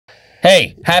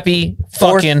Hey, happy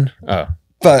fucking...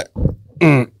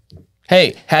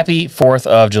 Hey, happy 4th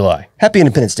of July. Happy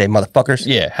Independence Day, motherfuckers.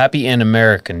 Yeah, happy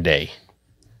American Day.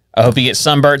 I hope you get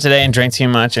sunburnt today and drink too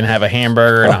much and have a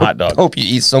hamburger and a hot dog. I hope you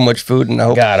eat so much food, and I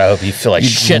hope God, I hope you feel like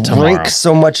shit tomorrow. Drink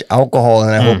so much alcohol,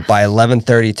 and I hope by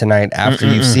 11:30 tonight, after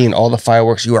you've seen all the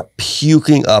fireworks, you are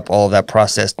puking up all of that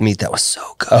processed meat that was so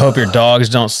good. I hope your dogs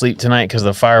don't sleep tonight because of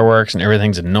the fireworks and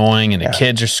everything's annoying and the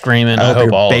kids are screaming. I hope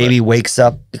your all baby wakes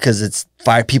up because it's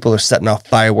people are setting off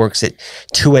fireworks at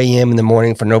 2 a.m. in the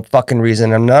morning for no fucking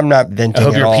reason. I'm not venting I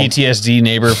hope your PTSD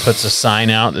neighbor puts a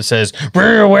sign out that says, "Be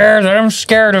aware that I'm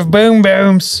scared of boom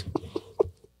booms."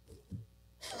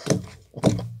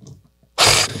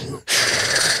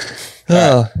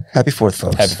 Oh, happy 4th,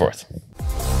 folks. Happy 4th.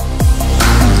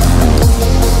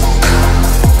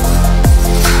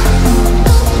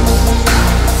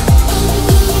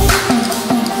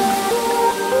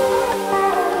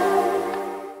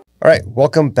 All right,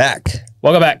 welcome back.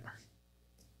 Welcome back.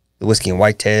 The Whiskey and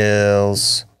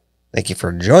Whitetails. Thank you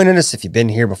for joining us. If you've been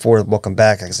here before, welcome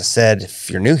back. As I said, if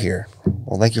you're new here,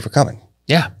 well, thank you for coming.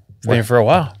 Yeah, been here for a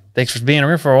while. Thanks for being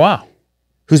here for a while.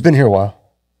 Who's been here a while?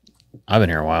 I've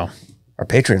been here a while. Our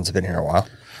patrons have been here a while.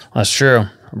 That's true.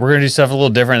 We're going to do stuff a little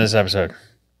different this episode.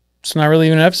 It's not really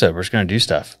even an episode. We're just going to do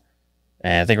stuff.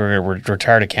 And I think we're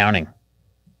tired of counting.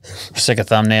 We're sick of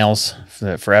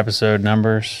thumbnails for episode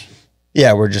numbers.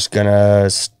 Yeah, we're just going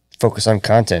to focus on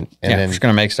content. And then we're just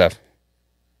going to make stuff.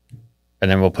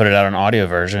 And then we'll put it out on audio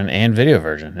version and video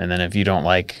version. And then if you don't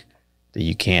like that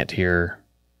you can't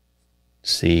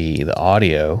see the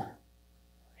audio,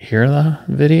 hear the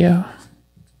video.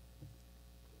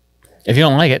 If you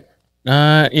don't like it,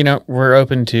 we're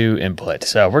open to input.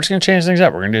 So we're just going to change things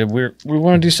up. We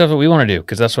want to do stuff that we want to do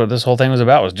because that's what this whole thing was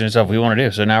about, was doing stuff we want to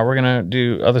do. So now we're going to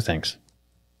do other things.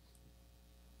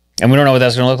 And we don't know what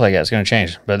that's going to look like yet. It's going to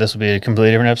change. But this will be a completely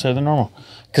different episode than normal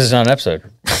because it's not an episode.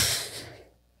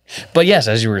 But yes,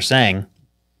 as you were saying,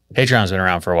 Patreon's been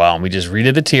around for a while, and we just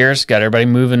redid the tiers, got everybody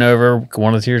moving over.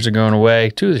 One of the tiers are going away.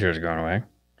 2 of the tiers are going away.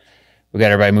 We got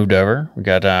everybody moved over. We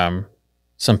got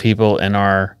some people in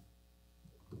our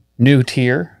new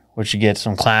tier, which you get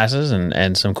some classes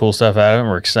and some cool stuff out of it.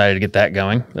 We're excited to get that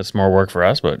going. That's more work for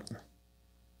us, but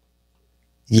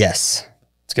yes,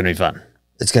 it's going to be fun.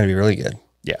 It's going to be really good.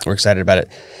 Yeah. We're excited about it.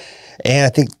 And I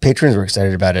think patrons were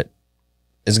excited about it.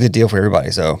 It's a good deal for everybody.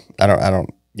 So I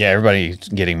don't. Yeah, everybody's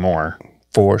getting more.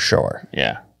 For sure.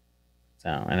 Yeah. So,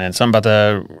 and then something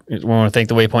about we want to thank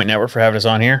the Waypoint Network for having us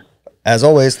on here. As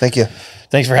always, thank you.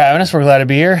 Thanks for having us. We're glad to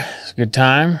be here. It's a good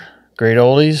time. Great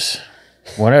oldies.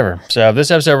 Whatever. So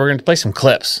this episode, we're going to play some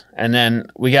clips. And then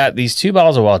we got these 2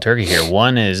 bottles of wild turkey here.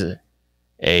 One is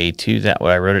I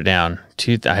wrote it down.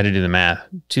 I had to do the math.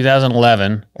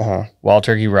 2011 wild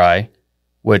turkey rye,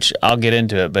 which I'll get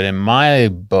into it. But in my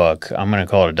book, I'm going to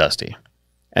call it a Dusty.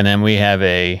 And then we have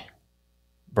a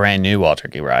brand new wild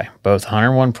turkey rye, both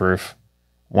 101 proof.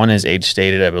 One is age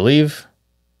stated, I believe.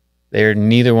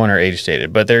 Neither one are age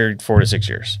stated, but they're 4 to 6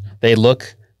 years. They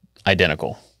look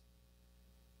identical.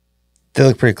 They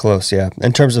look pretty close, yeah.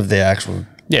 In terms of the actual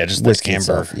just the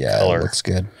amber color. It looks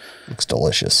good. Looks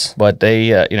delicious. But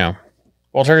they,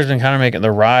 wild turkey's been kind of making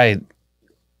the rye.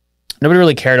 Nobody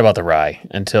really cared about the rye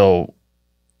until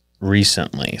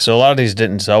recently. So a lot of these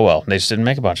didn't sell well. They just didn't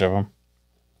make a bunch of them.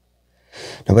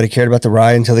 Nobody cared about the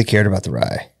rye until they cared about the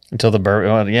rye. Until the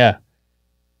bourbon, well, yeah.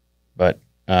 But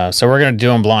so we're gonna do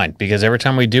them blind because every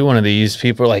time we do one of these,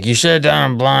 people are like, "You should have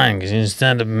done them blind because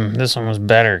instead of this one was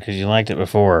better because you liked it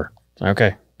before."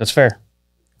 Okay, that's fair.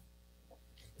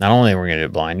 Not only are we gonna do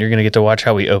it blind, you're gonna get to watch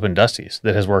how we open Dusties.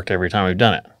 That has worked every time we've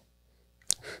done it,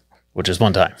 which is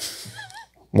one time.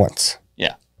 Once.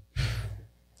 Yeah.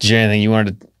 Did you have anything you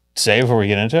wanted to say before we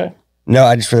get into it? No,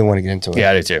 I just really want to get into it. Yeah,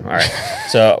 I do too. All right.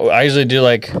 So I usually do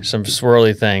like some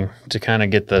swirly thing to kind of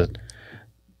get the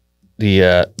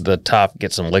top,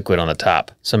 get some liquid on the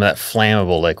top, some of that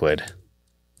flammable liquid.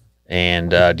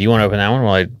 And do you want to open that one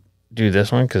while I do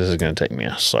this one? Because this is going to take me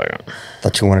a second.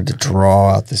 Thought you wanted to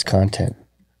draw out this content.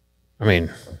 I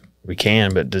mean, we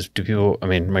can, but do people? I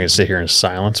mean, am I going to sit here in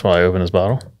silence while I open this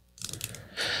bottle?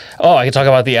 Oh, I can talk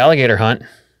about the alligator hunt.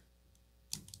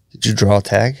 Did you draw a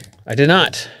tag? I did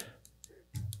not.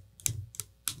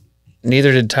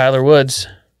 Neither did Tyler Woods.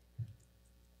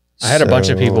 I had a bunch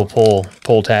of people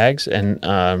pull tags, and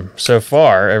so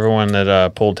far, everyone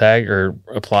that pulled tag or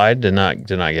applied did not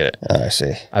get it. I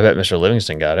see. I bet Mr.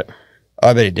 Livingston got it. Oh,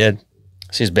 I bet he did.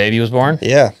 See, his baby was born?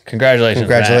 Yeah. Congratulations,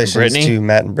 Congratulations Matt and Brittany. to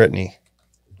Matt and Brittany.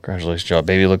 Congratulations, y'all.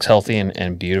 Baby looks healthy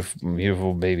and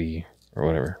beautiful baby or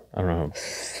whatever. I don't know.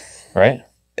 Right?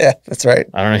 Yeah, that's right.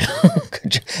 I don't know.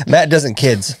 Matt doesn't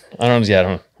kids. I don't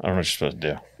know what you're supposed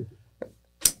to do.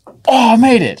 Oh, I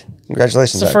made it.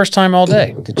 Congratulations. It's the first time all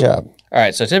day. Good job. All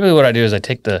right, so typically what I do is I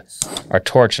take our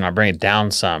torch and I bring it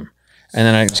down some, and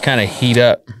then I just kind of heat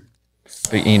up.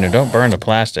 But you know, don't burn the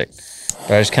plastic.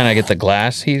 But I just kind of get the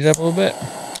glass heated up a little bit,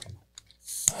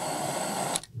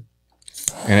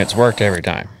 and it's worked every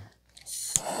time.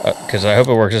 Because I hope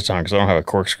it works this time because I don't have a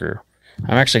corkscrew.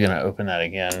 I'm actually going to open that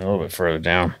again a little bit further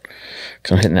down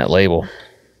because I'm hitting that label.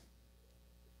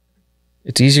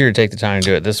 It's easier to take the time to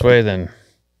do it this way than,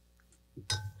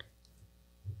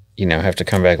 you know, have to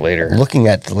come back later. Looking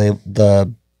at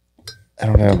the I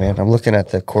don't know, man. I'm looking at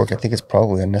the cork. I think it's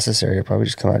probably unnecessary. It'll probably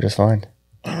just come out just fine.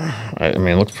 I mean,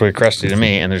 it looks pretty crusty to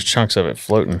me, and there's chunks of it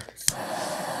floating.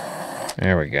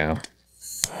 There we go.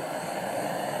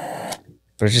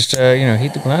 But just, you know,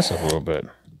 heat the glass up a little bit.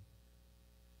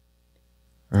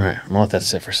 All right, I'm going to let that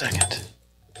sit for a second.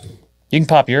 You can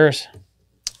pop yours.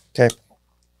 Okay.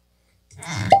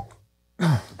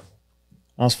 That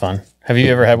was fun. Have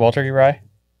you ever had wild turkey rye?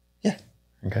 Yeah.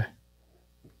 Okay.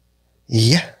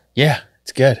 Yeah. Yeah,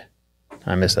 it's good.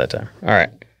 I missed that time. All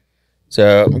right.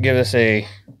 So give this a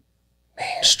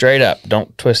straight up.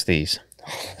 Don't twist these.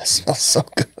 Oh, that smells so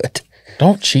good.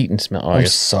 Don't cheat and smell. Oh, I'm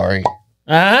sorry.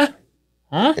 Huh?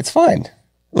 It's fine.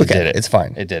 Look at it. It's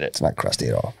fine. It did it. It's not crusty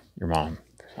at all. Your mom.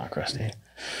 It's not crusty.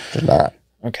 It's not.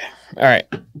 Okay. All right.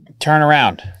 Turn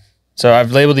around. So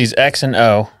I've labeled these X and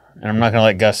O, and I'm not going to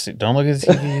let Gus see. Don't look at the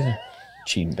TV either.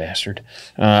 Cheating bastard.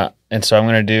 And so I'm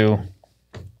going to do...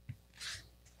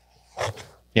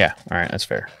 Yeah. All right. That's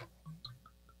fair.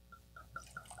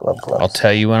 Glove. I'll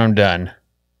tell you when I'm done.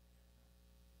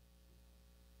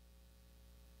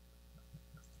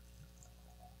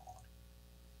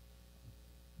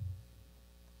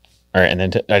 All right, and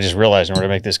then I just realized in order to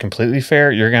make this completely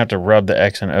fair, you're going to have to rub the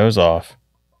X and O's off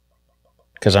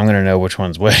because I'm going to know which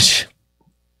one's which.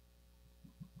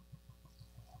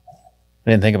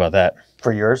 I didn't think about that.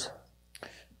 For yours?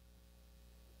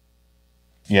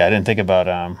 Yeah, I didn't think about...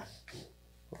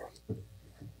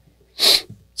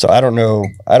 So I don't know.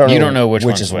 You don't know which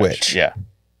is one's which. Yeah.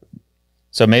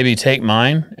 So maybe take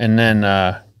mine and then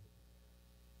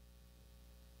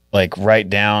like write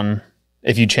down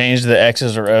if you change the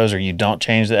X's or O's or you don't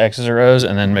change the X's or O's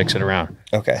and then mix it around.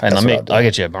 Okay. And I'll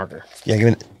get you a marker. Yeah,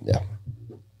 give me. Yeah.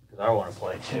 Because I want to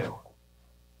play too.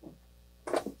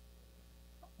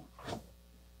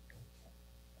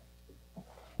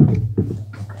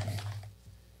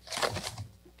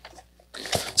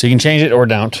 So you can change it or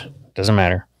don't. Doesn't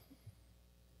matter.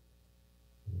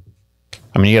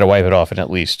 I mean, you got to wipe it off and at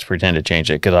least pretend to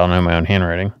change it because I'll know my own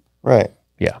handwriting. Right.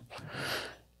 Yeah.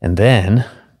 And then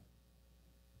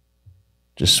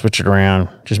just switch it around.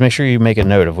 Just make sure you make a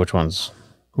note of which one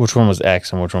was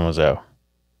X and which one was O.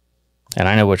 And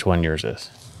I know which one yours is.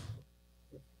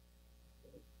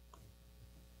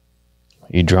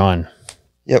 You drawing?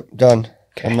 Yep, done.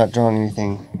 Okay. I'm not drawing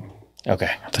anything.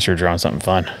 Okay. I thought you were drawing something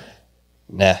fun.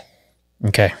 Nah.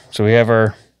 Okay. So we have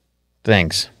our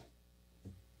things.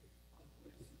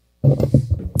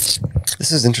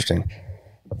 This is interesting.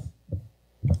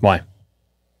 Why? It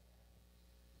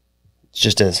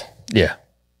just is. Yeah.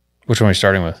 Which one are we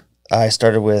starting with? I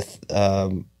started with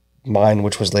mine,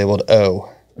 which was labeled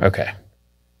O. Okay.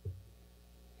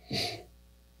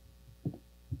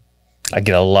 I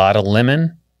get a lot of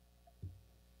lemon.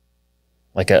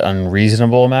 Like an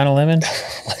unreasonable amount of lemon.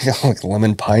 Like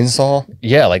lemon pine saw?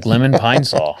 Yeah, like lemon pine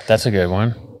saw. That's a good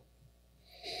one.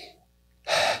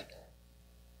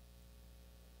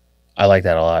 I like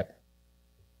that a lot.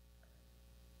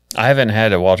 I haven't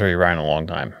had a wild turkey rye in a long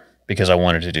time because I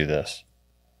wanted to do this.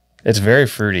 It's very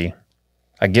fruity.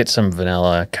 I get some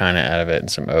vanilla kind of out of it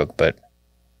and some oak, but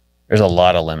there's a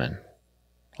lot of lemon.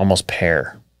 Almost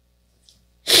pear.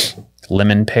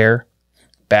 Lemon pear.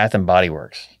 Bath and Body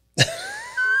Works.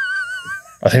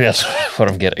 I think that's what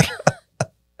I'm getting.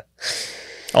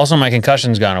 Also, my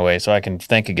concussion's gone away, so I can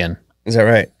think again. Is that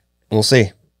right? We'll see.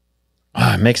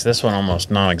 It makes this one almost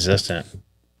non-existent.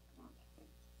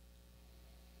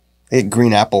 I get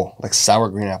green apple, like sour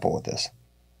green apple with this.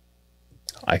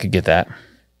 I could get that.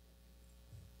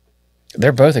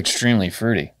 They're both extremely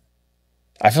fruity.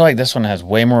 I feel like this one has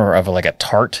way more of a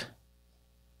tart.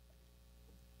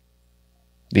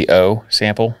 The O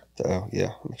sample. Oh,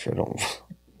 yeah. Make sure I don't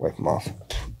wipe them off.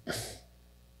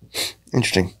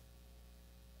 Interesting.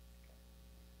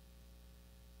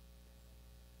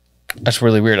 That's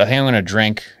really weird. I think I'm going to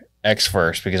drink X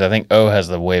first because I think O has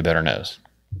the way better nose.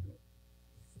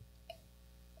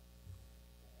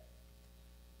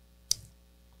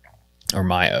 Or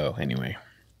my O, anyway.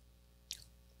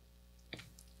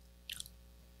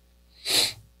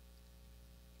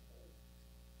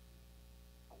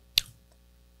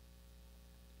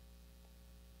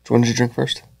 Which one did you drink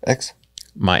first? X?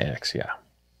 My X, yeah.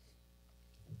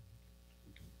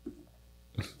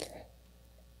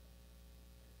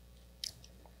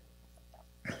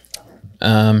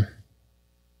 I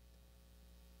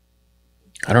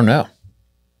don't know.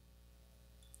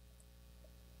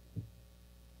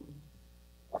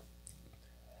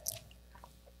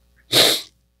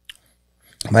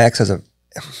 My ex has a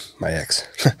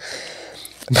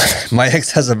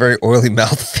very oily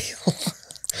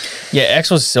mouthfeel. Yeah,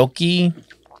 X was silky,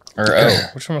 or O.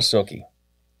 Which one was silky?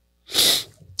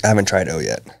 I haven't tried O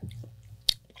yet.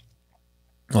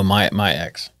 Well, my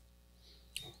X.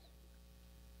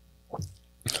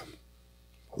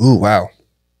 Ooh, wow.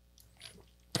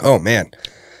 Oh man,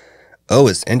 O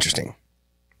is interesting.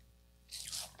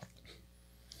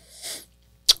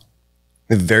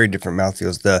 We have very different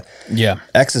mouthfeels. The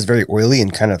X is very oily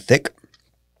and kind of thick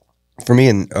for me,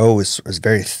 and O is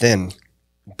very thin,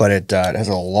 but it has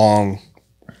a long,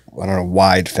 I don't know,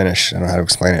 wide finish. I don't know how to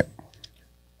explain it.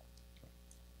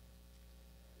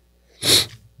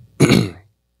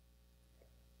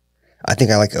 I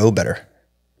think I like O better.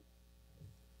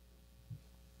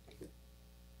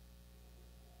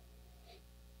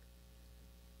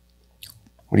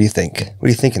 What do you think? What are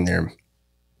you thinking there,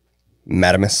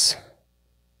 Madamus?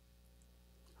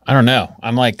 I don't know.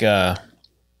 I'm like, I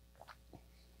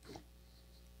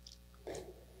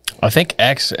think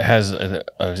X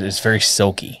is very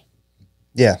silky.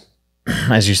 Yeah.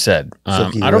 As you said.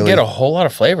 Silky, I don't get a whole lot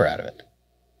of flavor out of it.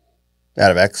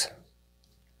 Out of X?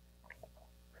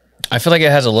 I feel like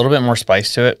it has a little bit more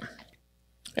spice to it.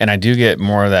 And I do get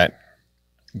more of that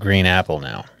green apple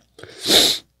now.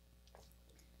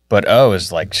 But O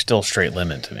is like still straight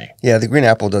lemon to me. Yeah, the green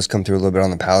apple does come through a little bit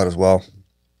on the palate as well.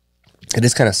 It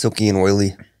is kind of silky and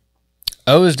oily.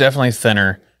 O is definitely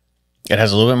thinner. It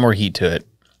has a little bit more heat to it.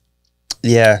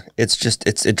 Yeah,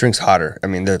 it drinks hotter. I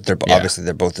mean, they're obviously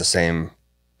they're both the same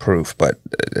proof, but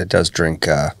it does drink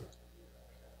a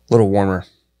little warmer.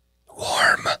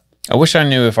 Warm. I wish I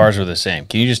knew if ours were the same.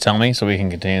 Can you just tell me so we can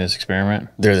continue this experiment?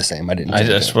 They're the same. I didn't.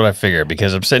 That's what I figured,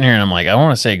 because I'm sitting here and I'm like, I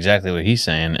want to say exactly what he's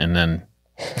saying, and then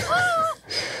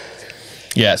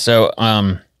yeah. So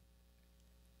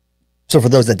so for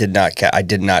those that did not, I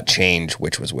did not change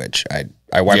which was which.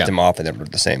 I wiped them off and they were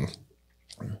the same.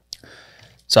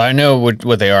 So I know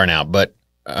what they are now, but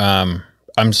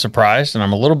I'm surprised and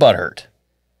I'm a little butthurt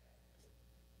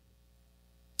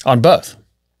on both.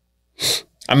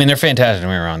 I mean, they're fantastic.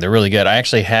 Don't get me wrong; they're really good. I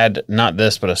actually had not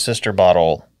this, but a sister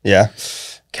bottle. Yeah,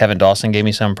 Kevin Dawson gave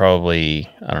me some probably,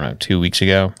 I don't know, 2 weeks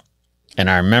ago, and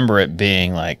I remember it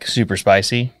being like super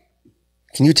spicy.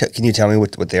 Can you tell me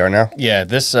what they are now? Yeah,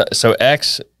 this so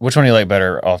X. Which one do you like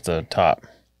better off the top?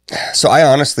 So I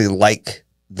honestly like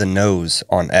the nose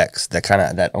on X.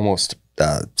 That almost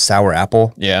sour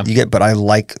apple. Yeah, you get, but I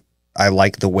like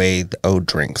the way the O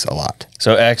drinks a lot.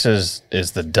 So X is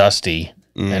the dusty.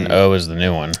 And O is the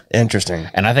new one. Interesting.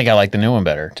 And I think I like the new one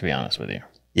better, to be honest with you.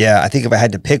 Yeah, I think if I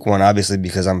had to pick one, obviously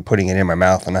because I'm putting it in my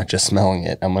mouth and not just smelling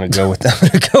it, I'm gonna go with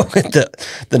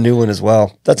the new one as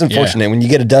well. That's unfortunate. Yeah. When you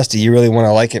get a dusty, you really want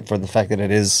to like it for the fact that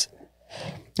it is,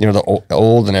 the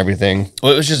old and everything.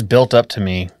 Well, it was just built up to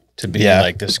me to be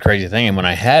like this crazy thing. And when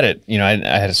I had it, I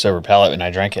had a sober palate and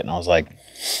I drank it and I was like,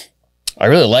 I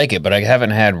really like it, but I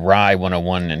haven't had Rye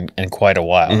 101 in quite a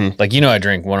while. Mm-hmm. Like, I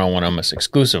drink 101 almost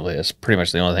exclusively. It's pretty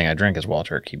much the only thing I drink is Wild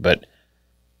Turkey. But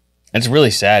it's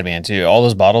really sad, man, too. All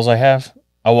those bottles I have,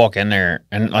 I walk in there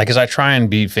and like, as I try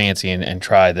and be fancy and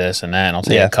try this and that, and I'll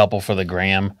take a couple for the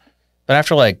gram. But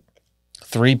after like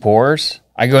 3 pours,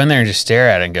 I go in there and just stare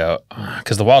at it and go,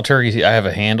 because the Wild Turkey, I have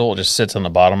a handle. It just sits on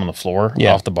the bottom of the floor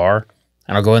off the bar.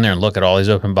 And I'll go in there and look at all these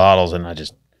open bottles and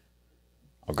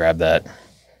I'll grab that.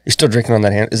 You're still drinking on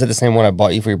that hand? Is it the same one I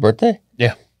bought you for your birthday?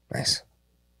 Yeah. Nice.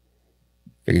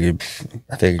 I figured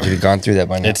you'd have gone through that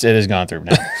by now. It has gone through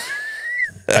now.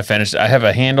 I finished. I have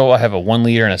a handle. I have a 1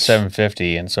 liter and a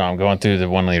 750, and so I'm going through the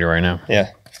 1 liter right now. Yeah.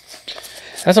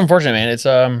 That's unfortunate, man. It's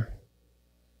I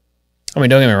mean,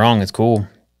 don't get me wrong. It's cool,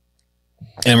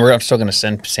 and we're still going to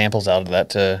send samples out of that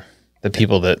to the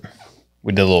people that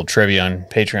we did a little trivia on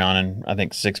Patreon, and I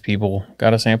think 6 people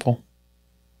got a sample.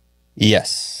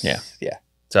 Yes. Yeah. Yeah.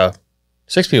 So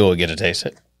 6 people would get to taste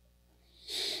it.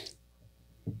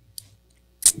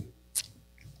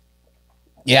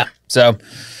 Yeah. So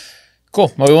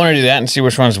cool. Well, we want to do that and see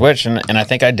which one's which. And I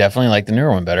think I definitely like the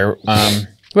newer one better. But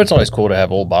it's always cool to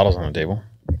have old bottles on the table,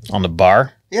 on the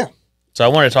bar. Yeah. So I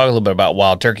wanted to talk a little bit about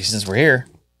Wild Turkey since we're here.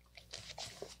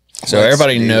 So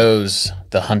everybody knows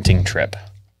the hunting trip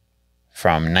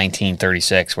from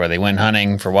 1936 where they went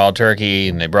hunting for wild turkey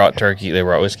and they brought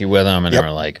whiskey with them. And they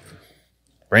were like,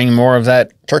 bring more of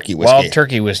that Turkey whiskey. wild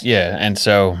turkey whiskey. Yeah. And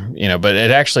so, but it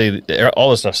actually,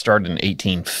 all this stuff started in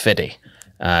 1850. It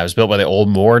was built by the Old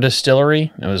Moor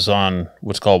Distillery. It was on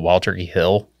what's called Wild Turkey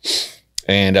Hill.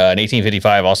 And in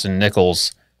 1855, Austin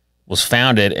Nichols was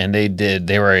founded, and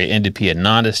they were a independent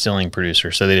non-distilling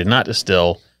producer. So they did not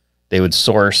distill. They would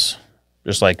source,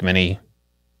 just like many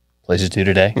places do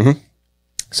today. Mm-hmm.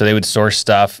 So they would source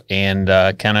stuff and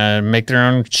kind of make their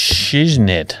own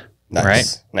shiznit. Nice.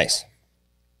 Right? Nice.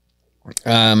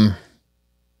 And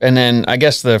then I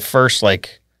guess the first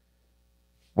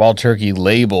wild turkey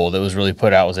label that was really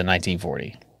put out was in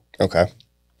 1940. Okay.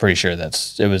 Pretty sure it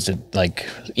was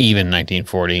even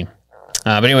 1940.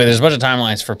 But anyway, there's a bunch of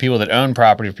timelines for people that own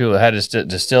property, people that had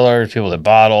distillers, people that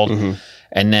bottled, Mm-hmm.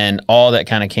 and then all that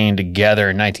kind of came together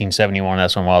in 1971.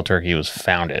 That's when Wild Turkey was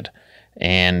founded.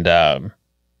 And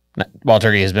Wild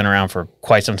Turkey has been around for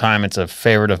quite some time. It's a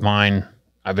favorite of mine.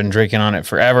 I've been drinking on it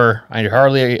forever. I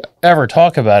hardly ever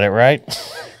talk about it, right?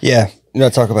 Yeah. You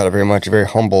don't talk about it very much. You're very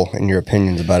humble in your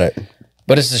opinions about it.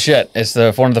 But it's the shit. It's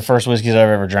one of the first whiskeys I've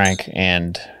ever drank,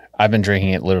 and I've been drinking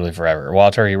it literally forever.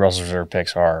 Wild Turkey Russell's Reserve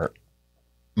picks are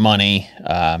money.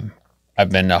 I've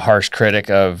been a harsh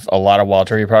critic of a lot of Wild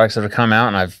Turkey products that have come out,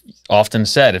 and I've often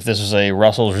said if this was a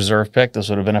Russell's Reserve pick, this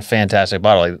would have been a fantastic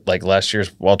bottle. Like last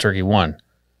year's Wild Turkey 1.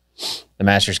 The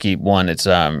Master's Keep 1. It's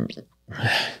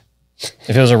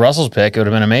if it was a Russell's pick, it would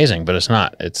have been amazing, but it's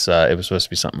not. It was supposed to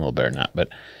be something a little better than that. But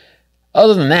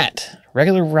other than that,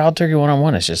 regular Wild Turkey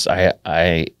 101 is just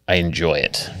I enjoy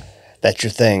it. That's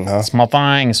your thing, huh? It's my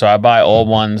thing. So I buy old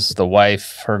ones. The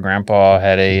wife, her grandpa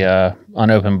had a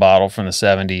unopened bottle from the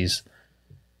 70s,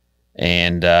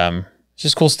 and it's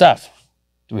just cool stuff.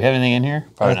 Do we have anything in here?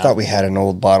 Probably I thought we had an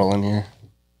old bottle in here.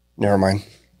 Never mind.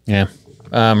 Yeah.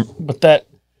 But that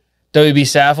WB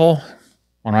Saffel,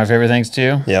 one of my favorite things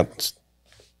too. Yep. It's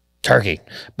turkey.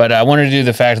 But I wanted to do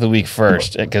the fact of the week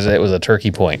first because it was a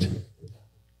turkey point.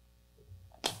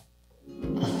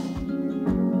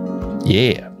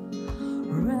 Yeah.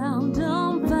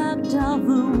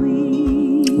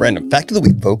 Random fact of the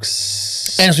week,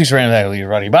 folks. And this week's random fact of the week is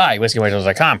brought to you by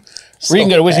whiskeyandwhitetails.com. Where you can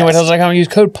go to whiskeyandwhitetails.com and use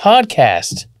code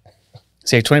podcast.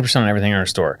 Save 20% on everything in our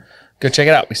store. Go check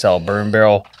it out. We sell bourbon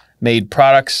barrel made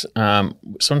products.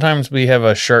 Sometimes we have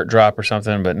a shirt drop or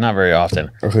something, but not very often.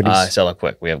 Or hoodies. Sell it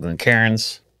quick. We have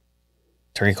Glencairns,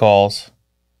 turkey calls,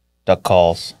 duck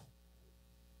calls,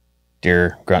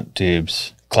 deer grunt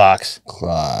tubes, clocks,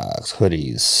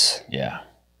 hoodies. Yeah.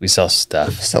 We sell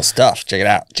stuff. Check it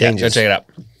out. Changes. Yeah, go check it out.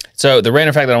 So the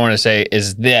random fact that I wanted to say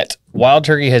is that Wild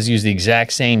Turkey has used the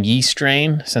exact same yeast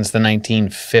strain since the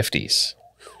 1950s.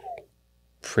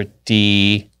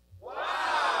 Pretty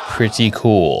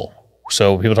cool.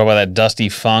 So people talk about that dusty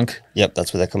funk. Yep,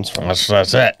 that's where that comes from.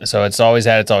 That's it. So it's always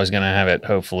had, it's always going to have it,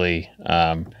 hopefully.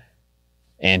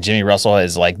 And Jimmy Russell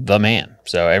is like the man.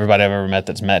 So everybody I've ever met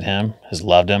that's met him has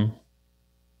loved him.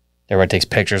 Everybody takes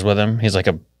pictures with him. He's like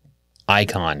a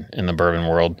icon in the bourbon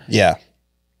world. Yeah.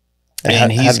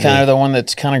 And he's kind of the one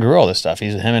that's kind of grew all this stuff.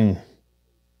 He's him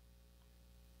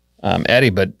and Eddie,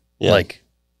 but like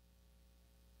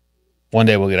one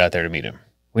day we'll get out there to meet him.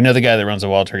 We know the guy that runs the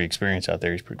Wild Turkey Experience out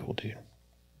there. He's pretty cool, dude.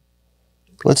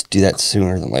 Let's do that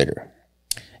sooner than later.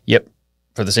 Yep.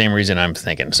 For the same reason I'm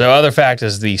thinking. So other fact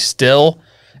is the still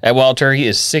at Wild Turkey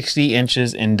is 60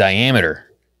 inches in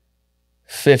diameter,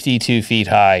 52 feet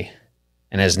high,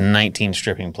 and has 19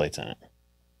 stripping plates in it.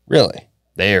 Really?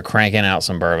 They are cranking out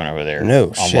some bourbon over there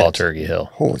on Wild Turkey Hill.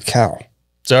 Holy cow.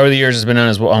 So over the years, it's been known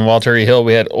as on Wild Turkey Hill.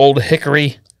 We had Old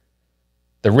Hickory,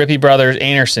 the Rippey Brothers,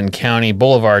 Anderson County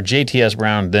Boulevard, JTS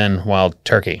Brown, then Wild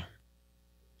Turkey.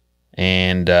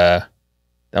 And that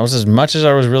was as much as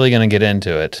I was really going to get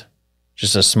into it.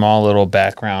 Just a small little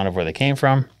background of where they came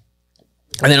from.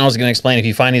 And then I was going to explain, if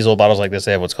you find these old bottles like this,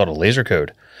 they have what's called a laser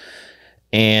code.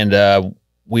 And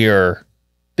we are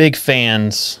big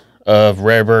fans of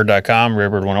rarebird.com,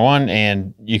 rarebird 101,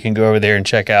 and you can go over there and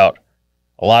check out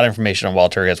a lot of information on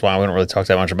Wild Turkey. That's why I wouldn't really talk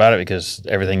that much about it, because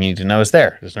everything you need to know is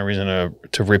there. There's no reason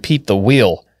to repeat the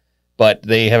wheel. But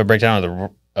they have a breakdown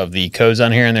of the codes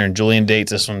on here, and they're in Julian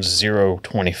dates. This one's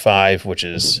 025, which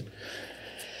is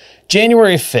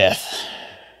January 5th.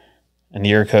 And the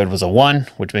year code was a 1,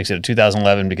 which makes it a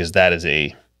 2011, because that's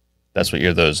what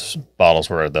year those bottles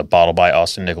were. The bottle by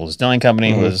Austin Nichols Distilling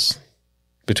Company was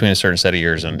between a certain set of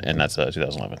years, and that's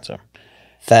 2011. So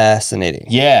fascinating.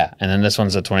 Yeah, and then this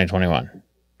one's a 2021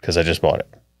 because I just bought it.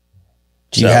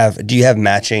 Do you have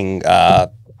matching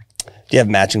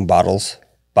bottles?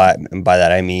 And by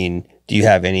that I mean, do you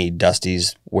have any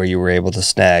Dusties where you were able to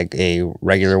snag a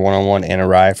regular 101 and a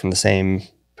rye from the same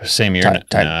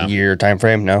year time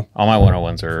frame? No, all my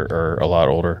 101s are a lot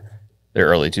older. They're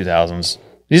early 2000s.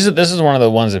 This is one of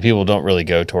the ones that people don't really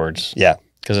go towards. Yeah.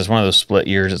 Because it's one of those split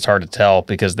years. It's hard to tell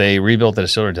because they rebuilt the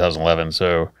distillery in 2011.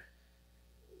 So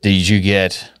did you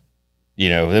get,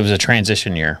 it was a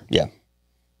transition year. Yeah.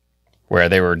 Where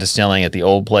they were distilling at the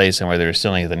old place and where they were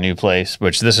distilling at the new place,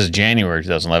 which this is January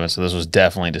 2011. So this was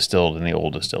definitely distilled in the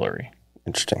old distillery.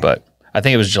 Interesting. But I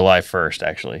think it was July 1st,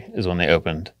 actually, is when they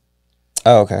opened.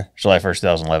 Oh, okay. July 1st,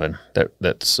 2011.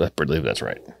 I believe that's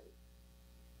right.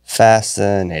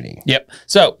 Fascinating. Yep.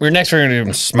 So we're going to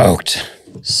do smoked.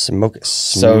 Smoke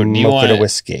So do you want a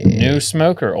whiskey. New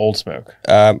smoke or old smoke?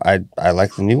 I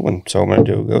like the new one, so I'm going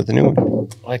to go with the new one.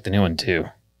 I like the new one too.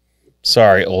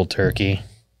 Sorry, old turkey.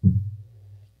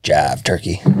 Jive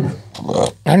turkey. I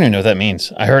don't even know what that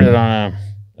means. I heard it on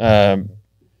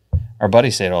our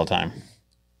buddies say it all the time.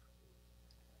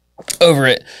 Over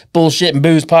at Bullshit and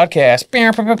Booze Podcast.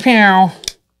 Pew, pew, pew, pew.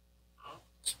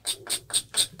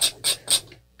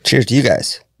 Cheers to you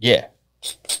guys. Yeah.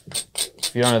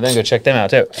 If you don't know, then go check them out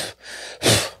too.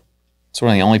 It's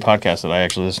one of the only podcasts that I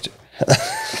actually listen to.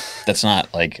 That's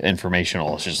not like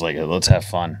informational. It's just like, let's have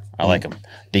fun. I like them.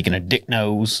 Deacon a dick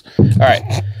nose. All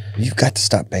right. You've got to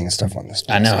stop banging stuff on this.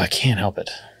 I know. I can't help it.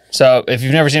 So if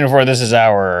you've never seen it before, this is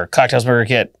our cocktail smoker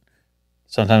kit.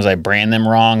 Sometimes I brand them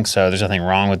wrong, so there's nothing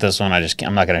wrong with this one.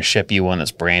 I'm not going to ship you one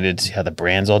that's branded. See how the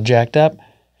brand's all jacked up?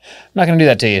 I'm not going to do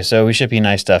that to you, so we ship you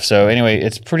nice stuff. So anyway,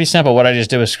 it's pretty simple. What I just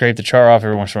did was scrape the char off.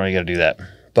 Every once in a while, you got to do that.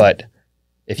 But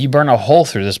if you burn a hole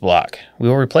through this block, we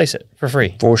will replace it for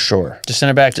free. For sure. Just send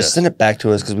it back to us. Send it back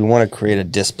to us because we want to create a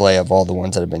display of all the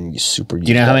ones that have been super used.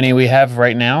 Do you know how many we have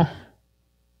right now?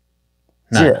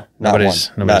 None. Zero.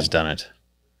 Nobody's done it.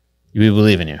 We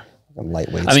believe in you.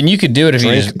 Lightweight. I mean, you could do it if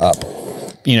you just up.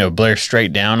 Blare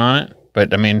straight down on it.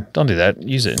 But I mean, don't do that.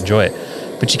 Use it. Enjoy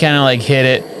it. But you kind of like hit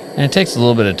it, and it takes a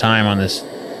little bit of time on this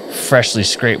freshly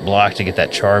scraped block to get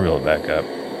that char built back up.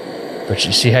 But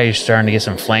you see how you're starting to get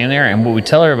some flame there? And what we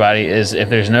tell everybody is if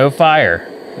there's no fire,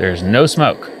 there's no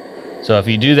smoke. So if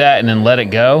you do that and then let it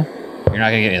go, you're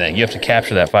not going to get anything. You have to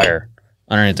capture that fire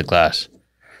underneath the glass.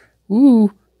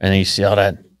 Ooh. And then you see all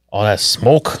that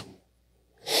smoke.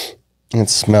 It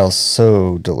smells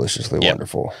so deliciously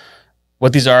wonderful.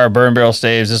 What these are bourbon barrel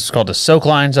staves. This is called the soak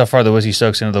lines. How far the whiskey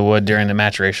soaks into the wood during the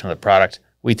maturation of the product.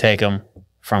 We take them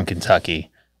from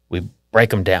Kentucky. We break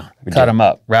them down, cut them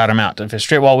up, route them out. If it's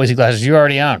straight wall whiskey glasses you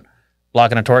already own,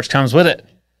 blocking a torch comes with it.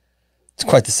 It's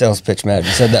quite the sales pitch, Matt.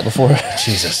 You said that before.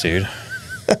 Jesus, dude.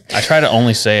 I try to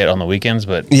only say it on the weekends,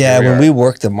 but yeah, when we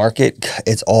work the market,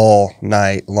 it's all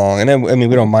night long, and I mean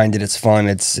we don't mind it. It's fun.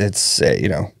 It's it's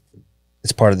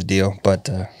part of the deal. But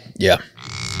yeah,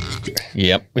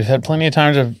 yep, we've had plenty of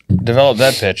time to develop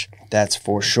that pitch. That's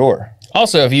for sure.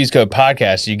 Also, if you use code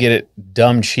podcast, you get it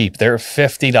dumb cheap. They're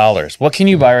 $50. What can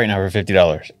you buy right now for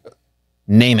 $50?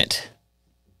 Name it.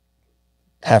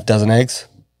 Half dozen eggs.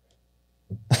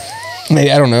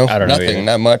 Maybe I don't know. I don't know. Nothing.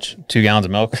 Not much. 2 gallons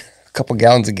of milk. A couple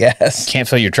gallons of gas. Can't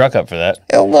fill your truck up for that.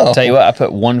 Hell no. Tell you what, I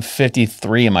put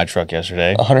 $153 in my truck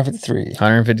yesterday. $153.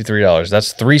 $153.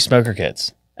 That's 3 smoker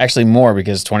kits. Actually, more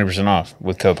because it's 20% off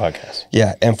with code podcast.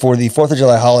 Yeah, and for the 4th of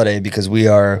July holiday, because we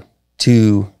are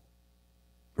 2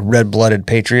 red-blooded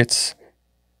patriots,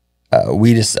 I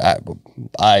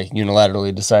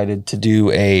unilaterally decided to do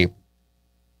a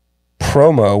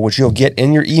promo, which you'll get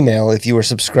in your email if you are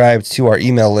subscribed to our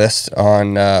email list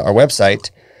on our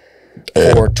website,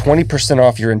 for 20%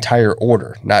 off your entire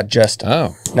order, not just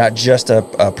a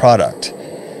product.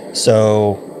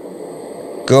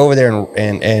 So go over there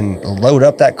and load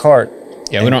up that cart.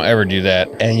 Yeah, we don't ever do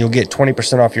that. And you'll get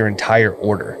 20% off your entire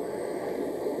order.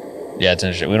 Yeah, it's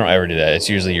interesting. We don't ever do that. It's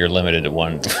usually you're limited to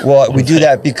one. Well, we do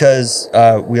that because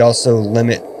we also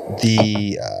limit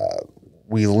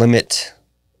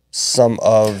some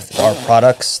of our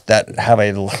products that have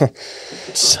a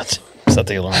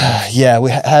something along. Yeah,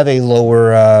 we have a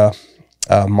lower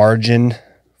margin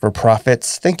for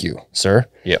profits. Thank you, sir.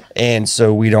 Yeah, and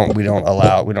so we don't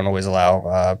always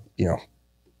allow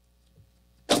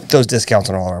those discounts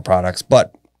on all of our products,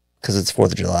 but because it's 4th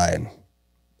of July in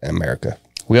America.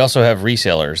 We also have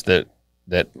resellers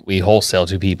that we wholesale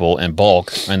to people in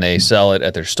bulk, and they sell it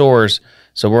at their stores.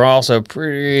 So we're also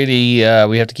pretty.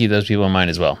 We have to keep those people in mind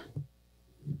as well,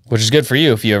 which is good for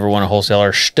you if you ever want to wholesale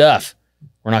our stuff.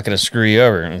 We're not going to screw you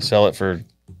over and sell it for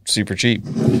super cheap.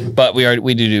 But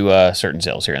we do certain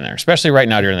sales here and there, especially right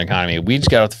now during the economy. We just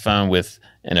got off the phone with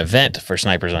an event for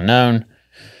Snipers Unknown.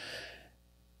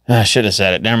 I should have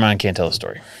said it. Never mind. Can't tell the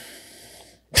story.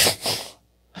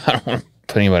 I don't want to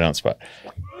put anybody on the spot.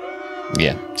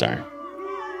 Yeah, sorry.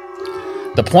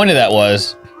 The point of that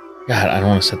was, God, I don't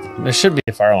want to set. There should be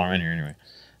a fire alarm in here anyway.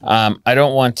 I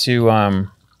don't want to,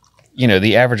 you know,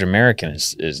 the average American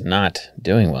is not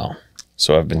doing well.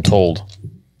 So I've been told.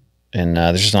 And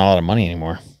there's just not a lot of money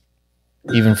anymore.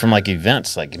 Even from like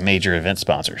events, like major event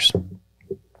sponsors.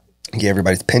 Yeah,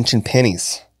 everybody's pinching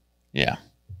pennies. Yeah.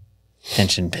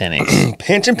 Pinching pennies.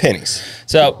 Pinching pennies.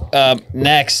 So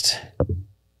next,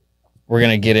 we're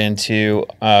going to get into,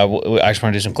 I just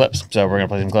want to do some clips. So we're going to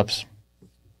play some clips.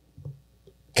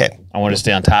 Okay. I want to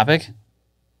stay on topic.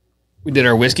 We did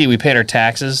our whiskey. We paid our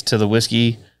taxes to the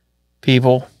whiskey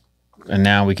people. And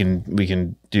now we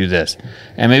can do this.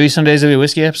 And maybe some days it'll be a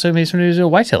whiskey episode. Maybe some days it'll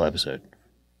be a whitetail episode.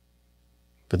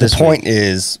 But the point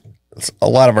is, a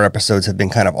lot of our episodes have been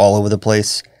kind of all over the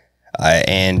place.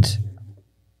 And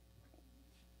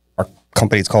our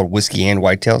company is called Whiskey and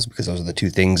Whitetails because those are the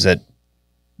two things that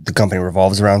the company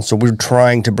revolves around. So we're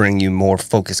trying to bring you more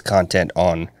focused content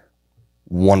on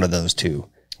one of those two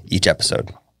each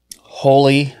episode.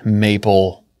 Holy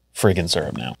maple freaking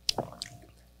syrup now.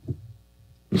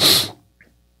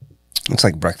 It's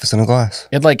like breakfast in a glass.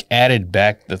 It like added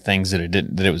back the things that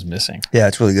it was missing. Yeah,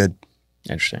 it's really good.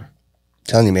 Interesting. I'm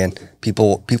telling you, man,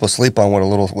 people sleep on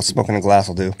what smoking a glass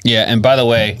will do. Yeah, and by the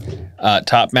way,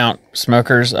 top mount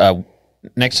smokers,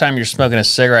 next time you're smoking a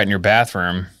cigarette in your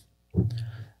bathroom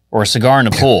or a cigar in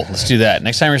the pool, let's do that.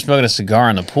 Next time you're smoking a cigar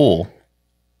in the pool,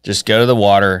 just go to the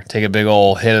water, take a big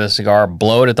old hit of the cigar,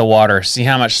 blow it at the water, see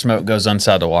how much smoke goes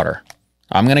inside the water.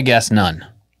 I'm gonna guess none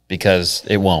because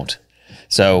it won't.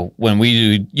 So when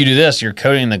you do this, you're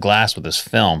coating the glass with this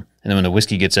film. And then when the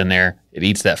whiskey gets in there, it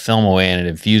eats that film away and it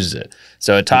infuses it.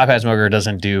 So a top hat smoker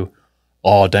doesn't do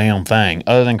a damn thing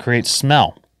other than create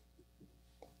smell.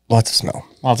 Lots of smell.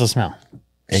 Lots of smell.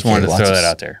 Just wanted to throw that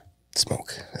out there.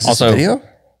 Smoke. Is also, this a video?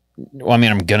 Well, I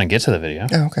mean, I'm going to get to the video.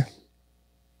 Oh, okay.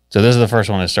 So this is the first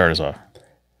one to start us off.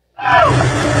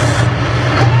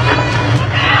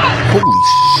 Holy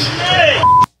shit.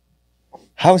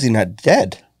 How is he not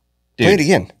dead? Dude, play it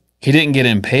again. He didn't get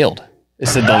impaled. It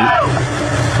said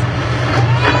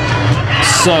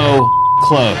so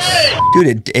close.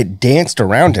 Dude, it danced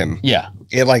around him. Yeah.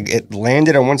 It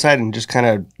landed on one side and just kind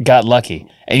of got lucky.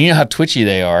 And you know how twitchy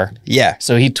they are. Yeah.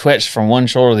 So he twitched from one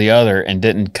shoulder to the other and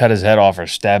didn't cut his head off or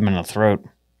stab him in the throat.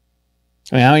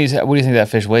 I mean, what do you think that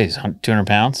fish weighs? 200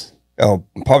 pounds? Oh,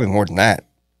 probably more than that.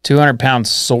 200-pound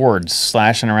sword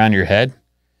slashing around your head?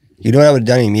 You know what I would have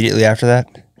done immediately after that?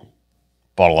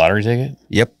 Bought a lottery ticket?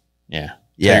 Yep. Yeah.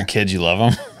 Yeah. Tell your kids you love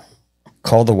them.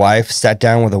 Called the wife, sat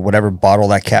down with whatever bottle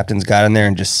that captain's got in there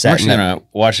and just sat I'm actually going to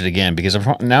watch it again because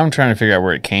now I'm trying to figure out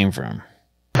where it came from.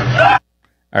 All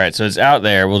right, so it's out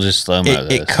there. We'll just slow-mo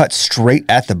this. It cut straight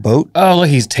at the boat. Oh, look,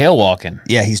 he's tail walking.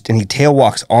 Yeah, he tail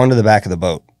walks onto the back of the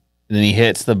boat. And then he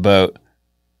hits the boat.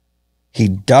 He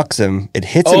ducks him. It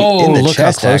hits him in the look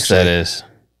chest. How close actually. that is.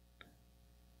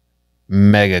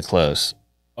 Mega close.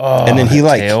 Oh, and then he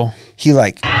tail.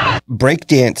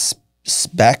 breakdance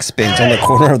back spins on the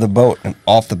corner of the boat and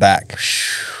off the back.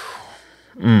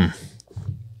 Makes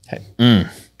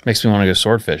me want to go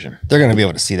sword fishing. They're going to be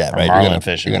able to see that, right? Marlin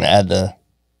fishing. You're going to add the...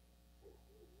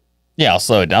 Yeah, I'll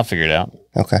slow it down. I'll figure it out.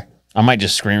 Okay. I might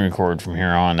just screen record from here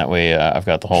on. That way I've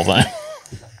got the whole thing.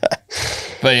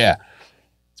 But yeah,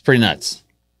 it's pretty nuts.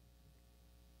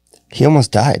 He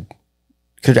almost died.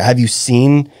 Have you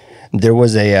seen... There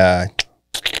is a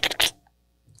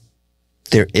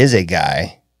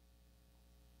guy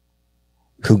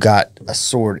who got a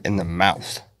sword in the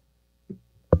mouth.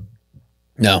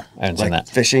 No, I haven't seen that.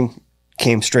 Fishing,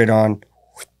 came straight on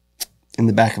in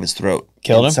the back of his throat.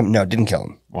 Killed him? No, didn't kill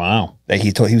him. Wow. Like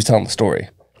he was telling the story.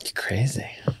 You're crazy.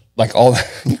 Like you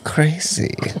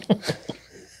crazy.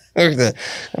 I have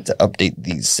to update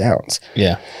these sounds.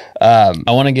 Yeah. I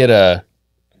want to get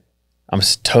I'm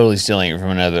totally stealing it from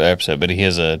another episode, but he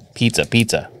has a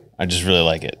pizza. I just really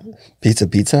like it.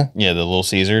 Pizza? Yeah, the Little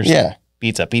Caesars. Yeah.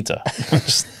 Pizza. All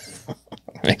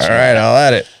right, I'll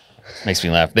add it. Makes me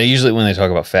laugh. They usually, when they talk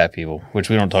about fat people, which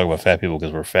we don't talk about fat people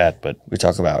because we're fat, but we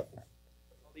talk about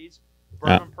these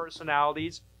bourbon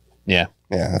personalities. Yeah.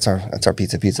 Yeah, that's our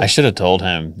pizza. I should have told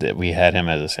him that we had him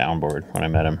as a soundboard when I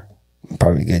met him.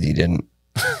 Probably good you didn't.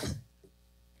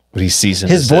 But he's ceasing.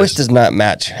 His voice does not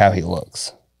match how he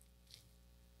looks.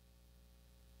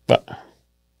 But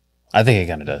I think it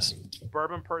kind of does.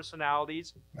 Bourbon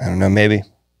personalities. I don't know. Maybe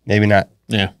not.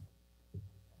 Yeah.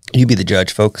 You be the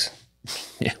judge, folks.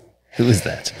 Yeah. Who is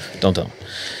that? Don't tell him.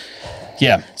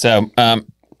 Yeah. So,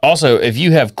 also, if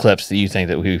you have clips that you think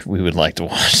that we would like to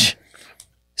watch,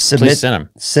 please send them.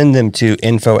 Send them to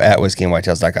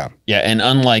info@whiskeyandwhitetails.com. Yeah. And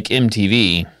unlike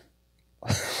MTV,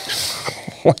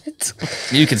 what?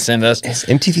 You can send us. Is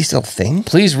MTV still a thing?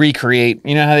 Please recreate.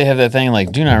 You know how they have that thing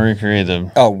like, do not recreate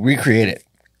them. Oh, recreate it.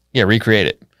 Yeah, recreate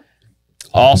it.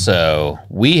 Also,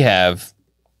 we have,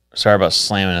 sorry about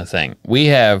slamming a thing. We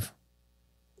have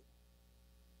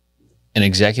an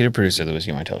executive producer of the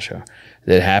Whiskey Whitetail show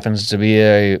that happens to be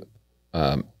a,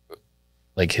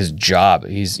 like his job.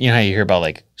 He's, you know how you hear about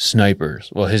like snipers.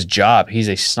 Well, his job, he's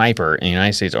a sniper in the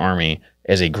United States Army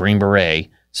as a Green Beret,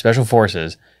 Special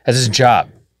Forces, as his job.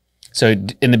 So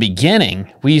in the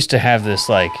beginning, we used to have this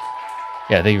like,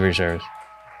 yeah, thank you for your service.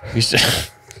 We used to,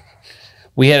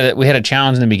 we had a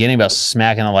challenge in the beginning about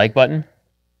smacking the like button.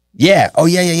 Yeah. Oh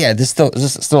yeah. Is this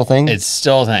still a thing? It's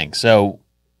still a thing. So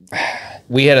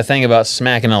we had a thing about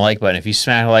smacking the like button. If you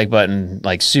smack the like button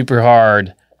like super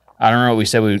hard, I don't know what we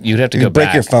said. You'd have to go break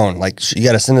back. your phone. Like you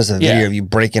got to send us a video of you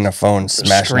breaking a phone, smashing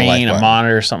the like screen, button. a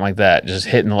monitor, something like that. Just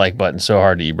hitting the like button so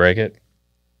hard that you break it.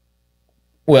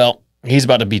 Well, he's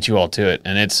about to beat you all to it,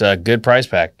 and it's a good price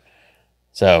pack.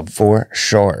 So for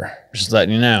sure, just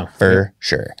letting you know. For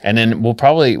sure. And then we'll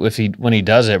probably, when he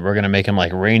does it, we're gonna make him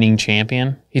like reigning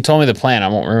champion. He told me the plan. I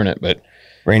won't ruin it, but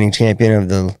reigning champion of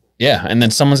the and then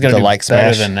someone's gonna do like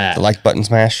better smash, than that. the like button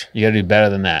smash. You gotta do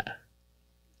better than that.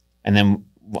 And then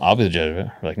I'll be the judge of it.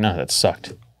 We're like, no, that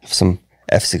sucked. Some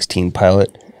F-16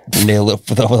 pilot nail it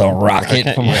with a rocket.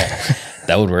 Yeah.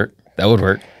 That would work. That would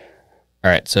work. All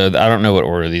right, so I don't know what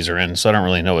order these are in, so I don't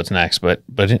really know what's next. But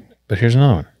here's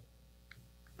another one.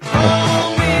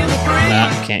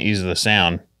 Nah, can't use the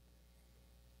sound.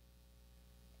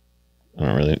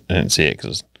 I didn't see it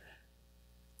because.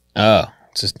 Oh,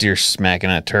 it's this deer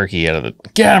smacking a turkey out of the.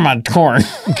 Get out of my corn.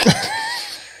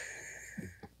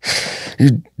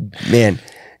 Man,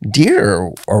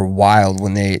 deer are wild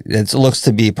when it looks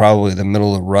to be probably the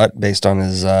middle of the rut based on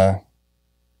his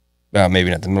maybe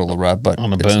not the middle of the rut, but on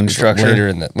the bone structure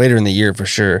later in the year for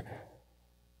sure.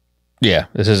 Yeah,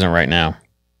 this isn't right now.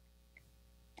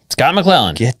 Scott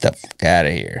McClellan. Get the fuck out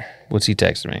of here. What's he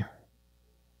texting me?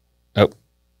 Oh,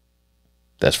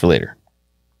 that's for later.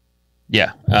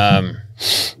 Yeah,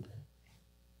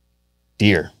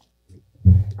 deer.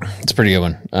 It's a pretty good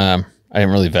one. I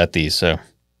didn't really vet these, so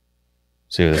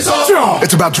see what this is.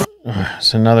 It's about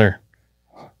It's another.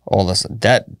 Oh, that's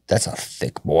a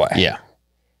thick boy. Yeah.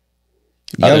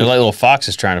 There's like little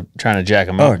foxes trying to jack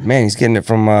him Oh up. man, he's getting it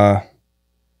from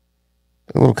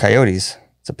little coyotes.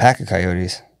 It's a pack of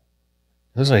coyotes.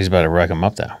 Looks like he's about to wreck him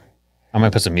up though. I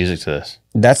might put some music to this.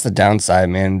 That's the downside,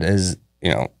 man. Is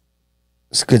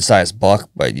it's a good sized buck,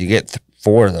 but you get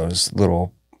 4 of those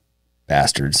little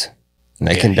bastards, and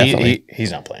they can definitely.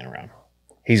 He's not playing around.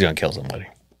 He's gonna kill somebody.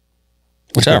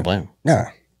 Which I don't blame him.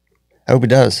 Yeah, I hope he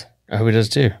does. I hope he does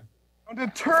too. the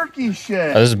turkey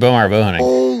shed. Oh, this is Bomar bow hunting.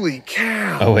 Holy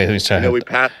cow. Oh wait, let me try.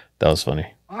 That was funny.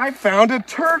 I found a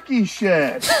turkey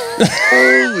shed.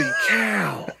 Holy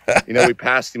cow. We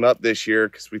passed him up this year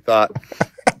because we thought,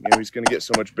 he's going to get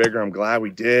so much bigger. I'm glad we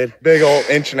did. Big old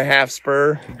 1.5 inch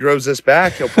spur. He grows this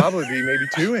back. He'll probably be maybe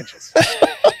 2 inches.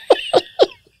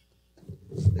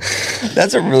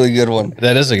 That's a really good one.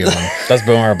 That is a good one. That's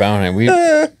Bomar bow hunting.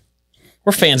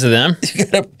 We're fans of them. You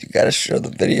gotta show the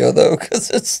video though, because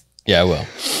it's Yeah, I will.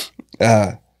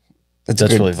 That's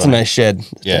really It's a funny. nice shed.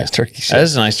 It's a Yeah, nice turkey shed. That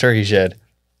is a nice turkey shed.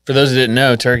 For those who didn't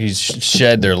know, turkeys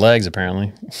shed their legs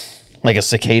apparently, like a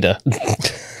cicada.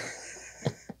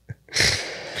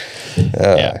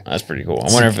 Yeah, that's pretty cool.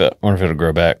 I wonder if it'll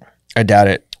grow back. I doubt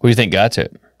it. What do you think got to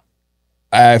it?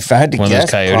 If I had to One of those guess,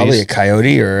 coyotes? probably a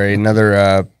coyote or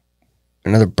another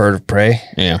bird of prey,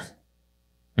 Yeah.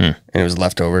 and it was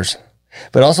leftovers.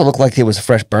 But it also looked like it was a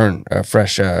fresh burn, Yeah,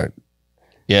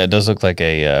 it does look like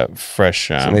a fresh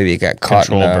so maybe it got caught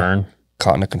in burn.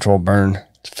 caught in a controlled burn,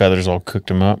 Feathers all cooked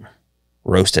them up.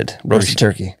 roasted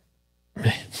turkey.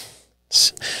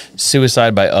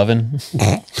 Suicide by oven.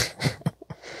 All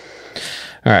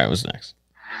right, what's next?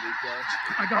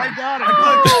 I got it.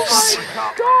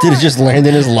 Did it just land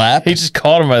in his lap? He just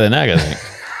caught him by the neck, I think.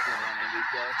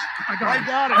 I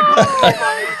got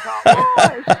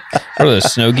it. What are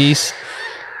those, snow geese?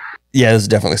 Yeah, this is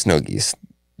definitely snow geese.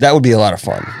 That would be a lot of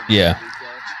fun. Yeah.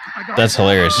 That's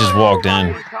hilarious. Just walked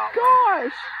in.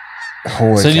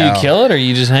 Holy So do you cow. kill it or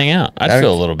you just hang out? I'd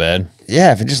feel a little bad.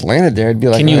 Yeah, if it just landed there, it'd be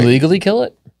like. Can you like, legally kill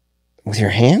it? with your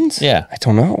hands? Yeah. I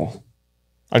don't know.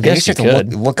 I guess you you have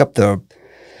could. to look up the.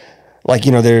 Like,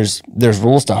 there's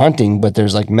rules to hunting, but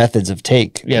there's like methods of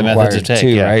take. Yeah, methods of required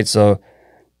take, yeah. right? So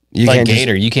you Like can't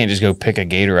gator, you can't just go pick a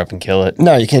gator up and kill it.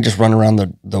 No, you can't just run around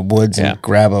the woods Yeah. and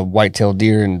grab a white-tailed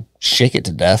deer and shake it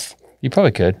to death. You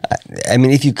probably could. I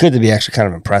mean, if you could, it'd be actually kind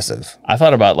of impressive. I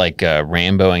thought about like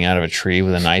Ramboing out of a tree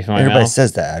with a knife in my Everybody mouth.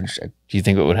 says that. Do you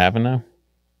think what would happen though?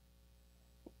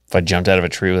 If I jumped out of a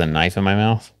tree with a knife in my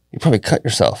mouth? You probably cut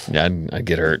yourself. Yeah, I'd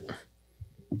get hurt.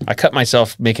 I cut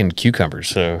myself making cucumbers,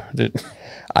 so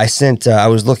I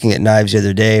was looking at knives the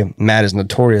other day. Matt is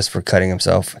notorious for cutting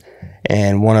himself.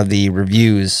 And one of the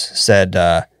reviews said,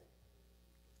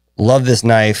 love this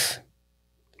knife.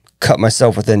 Cut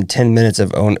myself within 10 minutes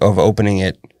of opening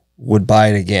it. Would buy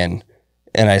it again.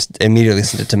 And I immediately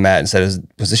sent it to Matt and said,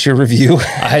 was this your review?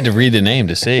 I had to read the name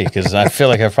to see because I feel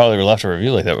like I've probably left a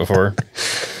review like that before.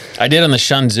 I did on the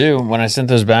Shun Tzu when I sent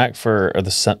those back for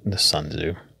the Sun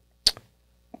Tzu.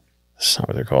 That's not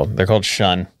what they're called. They're called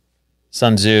Shun.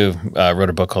 Sun Tzu wrote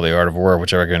a book called The Art of War,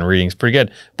 which I recommend reading. It's pretty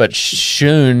good. But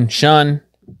Shun,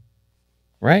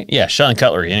 right? Yeah, Shun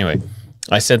Cutlery. Anyway,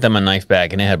 I sent them a knife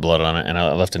back and it had blood on it, and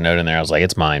I left a note in there. I was like,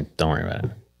 it's mine. Don't worry about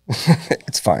it.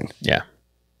 It's fine. Yeah.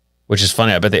 Which is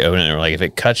funny. I bet they opened it and they were like, if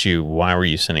it cuts you, why were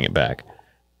you sending it back?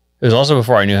 It was also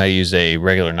before I knew how to use a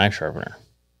regular knife sharpener.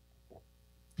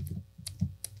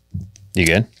 You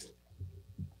good?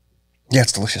 Yeah,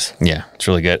 it's delicious. Yeah, it's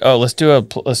really good. Oh, let's do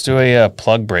a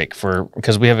plug break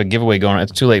because we have a giveaway going on.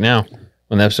 It's too late now.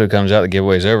 When the episode comes out, the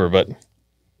giveaway's over, but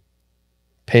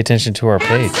pay attention to our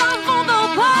page.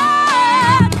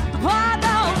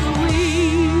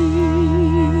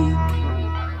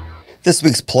 This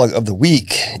week's plug of the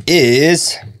week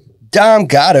is Dom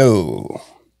Gatto.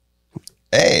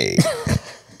 Hey,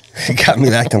 it got me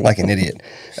acting like an idiot.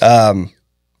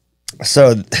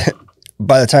 So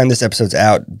by the time this episode's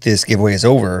out, this giveaway is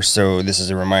over. So this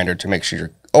is a reminder to make sure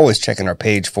you're always checking our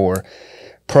page for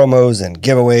promos and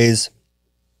giveaways.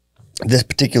 This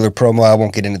particular promo, I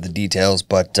won't get into the details,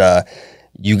 but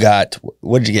you got,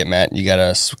 what did you get, Matt? You got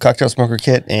a cocktail smoker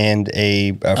kit and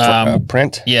a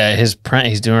print? Yeah, his print,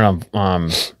 he's doing it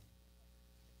on,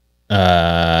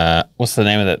 what's the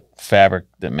name of that fabric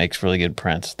that makes really good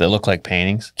prints that look like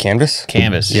paintings? Canvas?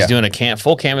 Canvas. He's doing a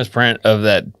full canvas print of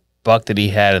that buck that he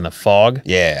had in the fog.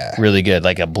 Yeah. Really good,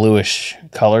 like a bluish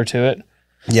color to it.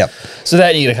 Yep. So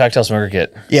that, and you get a cocktail smoker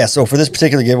kit. Yeah, so for this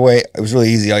particular giveaway, it was really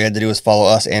easy. All you had to do was follow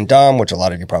us and Dom, which a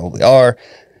lot of you probably are.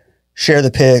 Share the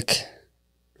pic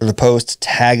or the post,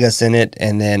 tag us in it,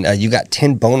 and then you got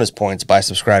 10 bonus points by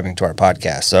subscribing to our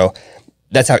podcast. So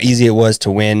that's how easy it was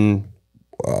to win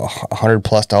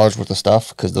 $100+ worth of stuff,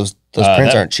 because those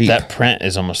prints aren't cheap. That print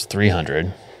is almost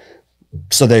 $300.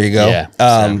 So there you go. Yeah.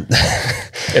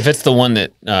 If it's the one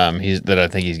that I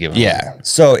think he's giving. Yeah.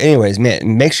 So anyways,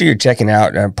 man, make sure you're checking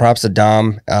out. Props to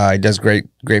Dom. He does great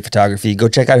photography. Go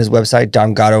check out his website,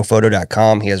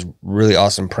 domgattophoto.com. He has really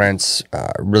awesome prints.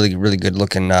 Really good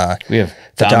looking. We have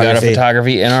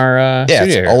photography in our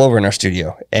studio. It's all over in our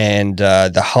studio. And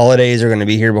the holidays are going to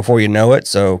be here before you know it.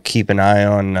 So keep an eye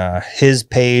on his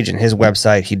page and his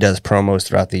website. He does promos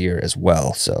throughout the year as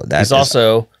well. So that's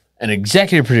also an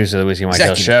executive producer of the Whiskey and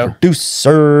Whitetails show.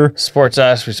 Producer. Supports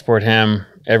us. We support him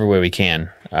every way we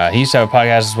can. He used to have a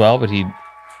podcast as well, but he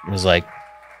was like,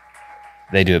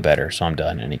 they do it better, so I'm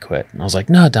done. And he quit. And I was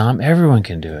like, no, Dom, everyone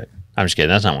can do it. I'm just kidding.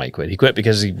 That's not why he quit. He quit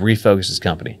because he refocused his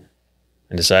company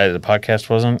and decided the podcast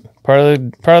wasn't part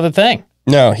of the thing.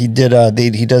 No, he did.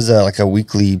 He does like a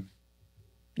weekly.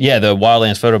 Yeah, the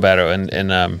Wildlands photo battle,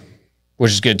 and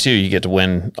which is good too. You get to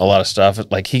win a lot of stuff.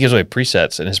 Like, he gives away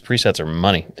presets, and his presets are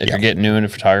money. If you're getting new into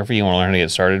photography, you want to learn how to get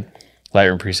started,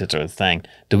 Lightroom presets are the thing.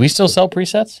 Do we still sell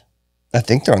presets? I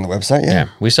think they're on the website. Yeah,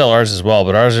 we sell ours as well,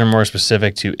 but ours are more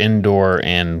specific to indoor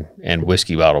and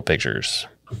whiskey bottle pictures.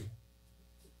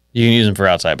 You can use them for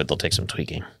outside, but they'll take some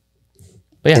tweaking.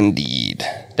 But yeah, indeed.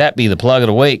 That be the plug of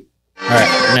the week. All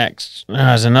right, next.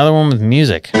 There's another one with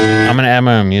music. I'm going to add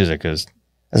my own music because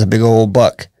that's a big old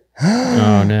buck.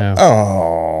 Oh no!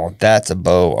 Oh, that's a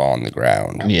bow on the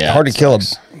ground. Yeah, hard to kill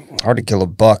a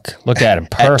buck. Look at him,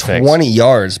 perfect. At 20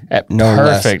 yards, no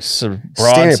perfect. Less. Broadside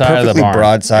Standing perfectly of the barn.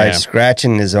 Broadside,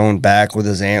 scratching his own back with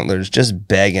his antlers, just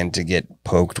begging to get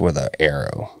poked with an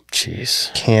arrow.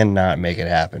 Jeez, cannot make it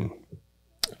happen.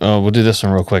 Oh, we'll do this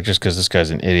one real quick, just because this guy's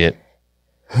an idiot.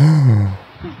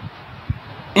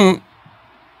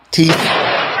 Teeth.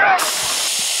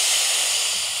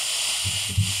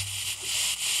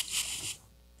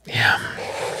 Yeah.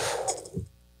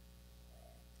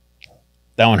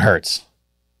 That one hurts.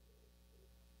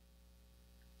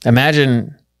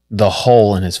 Imagine the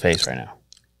hole in his face right now.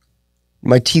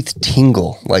 My teeth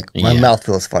tingle. Like, my mouth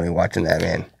feels funny watching that,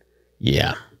 man.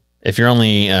 Yeah. If you're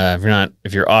only,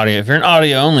 if you're an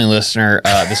audio only listener,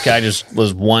 this guy just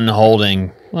was one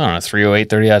holding, I don't know, 308,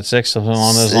 30-6, something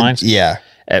along those lines. Yeah.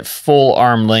 At full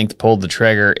arm length, pulled the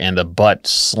trigger, and the butt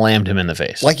slammed him in the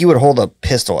face. Like you would hold a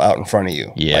pistol out in front of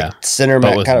you. Yeah. Like center,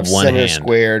 kind of center hand.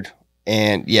 squared,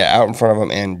 and out in front of him,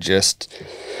 and just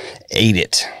ate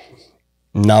it.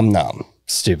 Nom nom.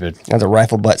 Stupid. That's a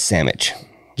rifle butt sandwich.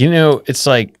 You know, it's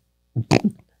like,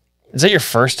 Is that your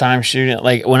first time shooting?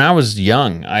 Like when I was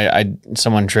young,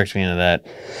 someone tricked me into that.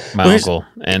 My uncle.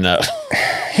 And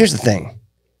here's the thing.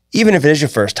 Even if it is your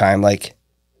first time, like,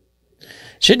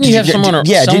 shouldn't you have someone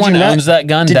that owns that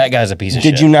gun? That guy's a piece of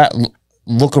shit. Did you not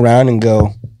look around and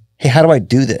go, hey, how do I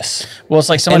do this? Well, it's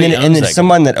like somebody and then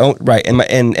someone that owns, right. And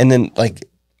then like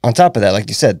on top of that, like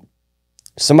you said,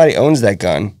 somebody owns that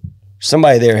gun.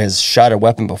 Somebody there has shot a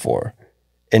weapon before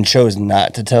and chose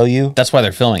not to tell you. That's why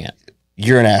they're filming it.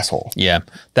 You're an asshole. Yeah,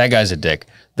 that guy's a dick.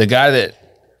 The guy that,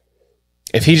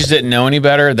 if he just didn't know any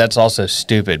better, that's also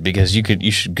stupid because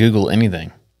you should Google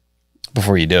anything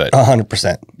before you do it.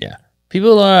 100%. Yeah,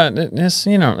 people,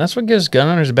 that's what gives gun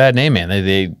owners a bad name, man.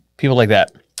 They people like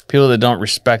that, people that don't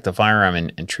respect the firearm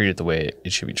and treat it the way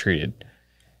it should be treated.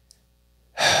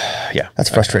 Yeah,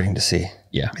 that's frustrating to see.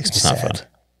 Yeah, makes me it's not sad. fun.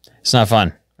 It's not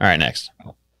fun. All right, next.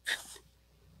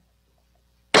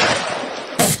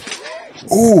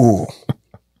 Ooh.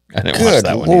 I didn't watch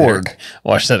that one Lord. either.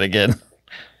 Watch that again.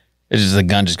 It's just the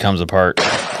gun just comes apart.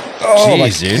 Oh, Jeez, my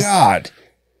dude. God.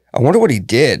 I wonder what he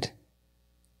did.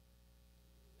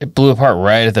 It blew apart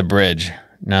right at the bridge.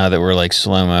 Now that we're like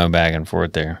slow-mo back and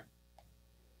forth there.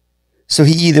 So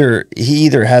he either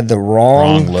had the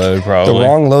wrong load, probably. The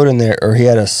wrong load in there, or he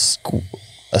had a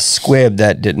squib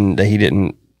that he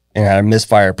didn't and had a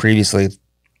misfire previously.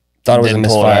 Thought it was a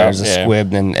misfire, it was a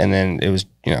squib, and then it was,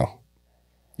 You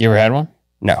ever had one?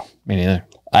 No. Me neither.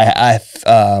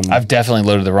 I've definitely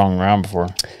loaded the wrong round before.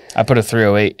 I put a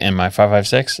 308 in my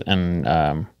 5.56, and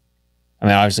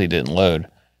obviously it didn't load,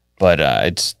 but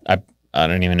I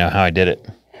don't even know how I did it.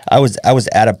 I was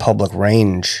at a public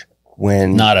range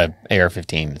when not a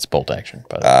AR-15, it's bolt action,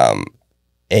 but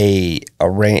it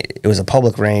was a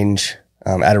public range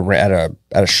at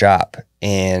a shop,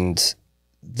 and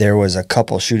there was a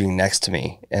couple shooting next to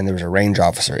me, and there was a range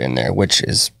officer in there, which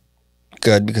is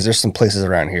good because there's some places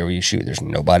around here where you shoot, there's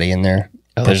nobody in there.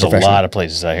 Oh, there's a lot of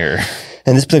places out here.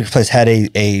 And this particular place had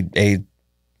a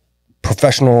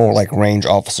professional like range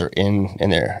officer in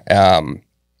there.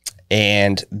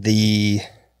 And the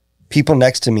people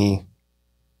next to me,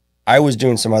 I was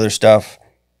doing some other stuff,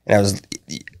 and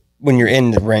when you're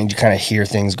in the range, you kind of hear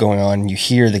things going on. You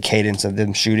hear the cadence of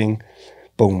them shooting,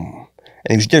 boom.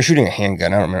 And they're shooting a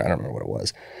handgun. I don't remember what it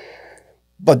was,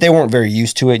 but they weren't very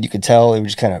used to it. You could tell it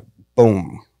was just kind of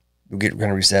boom. We're going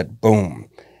to reset, boom,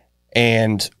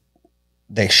 and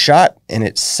they shot, and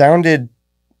it sounded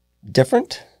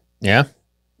different. Yeah.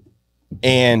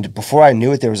 And before I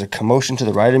knew it, there was a commotion to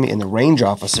the right of me, and the range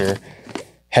officer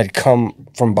had come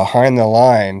from behind the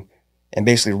line and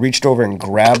basically reached over and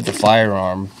grabbed the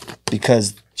firearm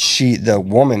because the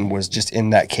woman was just in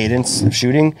that cadence of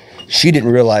shooting. She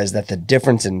didn't realize that the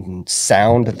difference in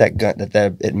sound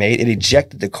that it made, it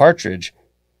ejected the cartridge,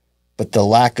 but the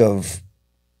lack of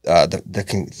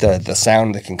the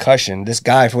sound, the concussion, this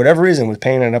guy, for whatever reason, was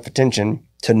paying enough attention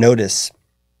to notice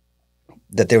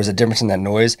that there was a difference in that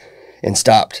noise and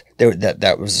stopped.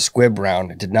 That was a squib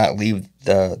round. It did not leave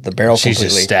the barrel She's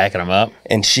completely. Just stacking them up?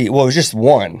 And it was just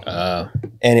one.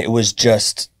 And it was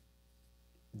just,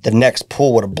 the next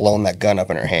pull would have blown that gun up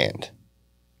in her hand.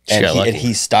 And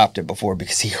he stopped it before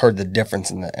because he heard the difference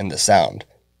in the sound,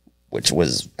 which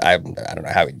was, I don't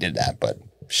know how he did that, but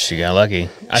she got lucky.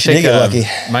 She did get lucky.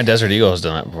 My Desert Eagle has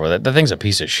done that before. That thing's a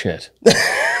piece of shit.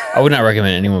 I would not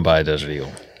recommend anyone buy a Desert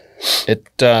Eagle.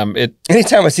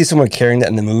 Anytime I see someone carrying that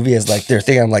in the movie as like their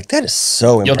thing, I'm like, that is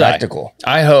so impractical.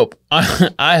 I hope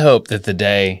that the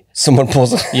day someone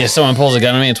pulls a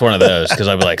gun on me, it's one of those, because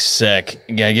I'd be like, sick.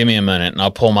 Yeah, give me a minute, and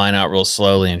I'll pull mine out real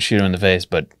slowly and shoot him in the face.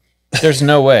 But there's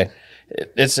no way.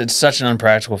 It's such an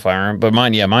unpractical firearm. But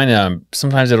mine,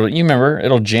 sometimes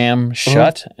it'll jam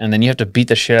shut, and then you have to beat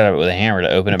the shit out of it with a hammer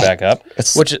to open it back up.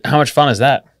 How much fun is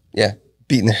that? Yeah.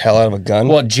 Beating the hell out of a gun?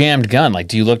 Well, jammed gun. Like,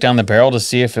 do you look down the barrel to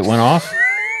see if it went off?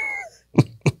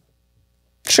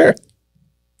 Sure.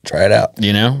 Try it out.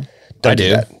 I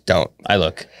do. Don't. I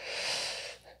look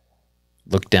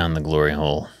down the glory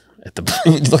hole at the.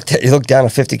 You look down a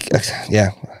 50.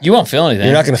 Yeah. You won't feel anything.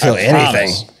 You're not going to feel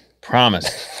anything.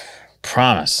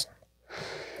 Promise.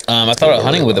 I thought of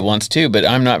hunting with it once too, but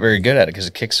I'm not very good at it because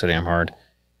it kicks so damn hard.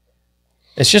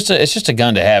 It's just a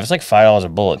gun to have. It's like $5 a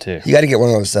bullet too. You got to get one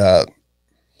of those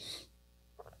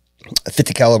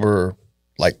 50 caliber,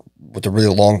 like with the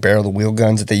really long barrel, the wheel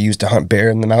guns that they use to hunt bear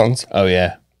in the mountains. Oh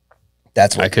yeah,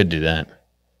 that's what I could do that.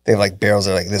 They have like barrels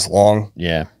that are like this long.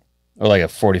 Yeah, or like a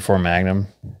 44 Magnum.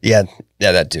 Yeah,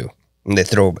 that too. And they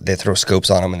throw scopes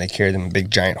on them, and they carry them in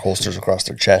big giant holsters across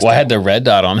their chest. Well, I had the red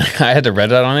dot on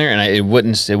there. And it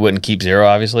wouldn't keep zero,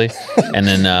 obviously. And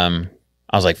then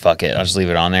I was like, fuck it, I'll just leave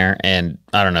it on there. And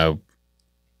I don't know,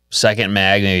 second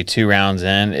mag, maybe 2 rounds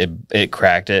in, it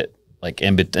cracked it like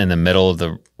in the middle of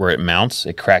where it mounts.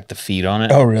 It cracked the feed on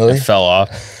it. Oh, really? It fell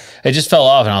off. It just fell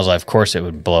off, and I was like, of course it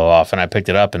would blow off. And I picked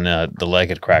it up, and the leg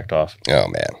had cracked off. Oh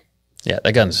man. Yeah,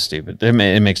 that gun's stupid. It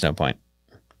makes no point.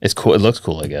 It's cool. It looks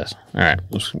cool, I guess. All right,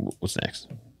 what's next?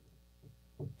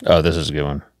 Oh, this is a good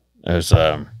one. It was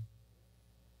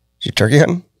You turkey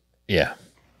hunting? yeah.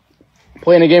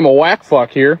 Playing a game of whack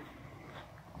fuck here.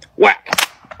 Whack.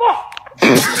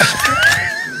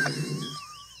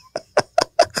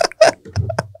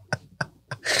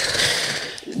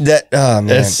 That oh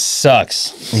man. It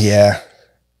sucks. Yeah.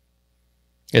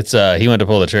 It's he went to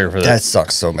pull the trigger for That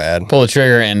sucks so bad. pull the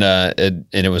trigger, and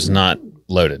it was not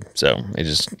loaded, so it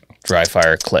just dry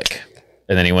fire click,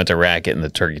 and then he went to rack it, and the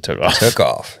turkey took off. Took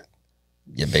off.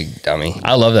 You big dummy.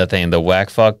 I love that thing, the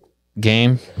whack fuck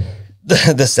game.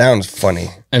 The sound's funny.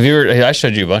 Have you ever? I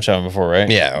showed you a bunch of them before, right?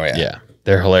 Yeah, oh yeah. Yeah,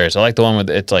 they're hilarious. I like the one with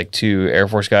it's like 2 Air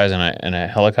Force guys and a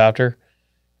helicopter,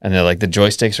 and they're like the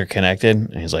joysticks are connected,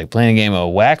 and he's like playing a game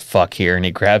of whack fuck here, and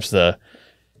he grabs the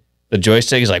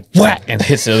joystick, he's like whack, and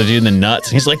hits the other dude in the nuts,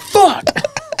 and he's like fuck.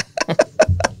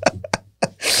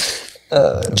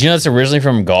 Do you know that's originally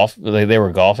from golf? They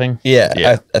were golfing. Yeah,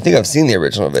 Yeah. I think I've seen the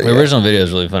original video. The original video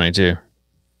is really funny too.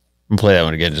 I'm gonna play that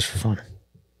one again just for fun.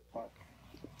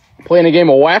 Playing a game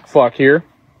of whack fuck here.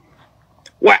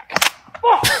 Whack.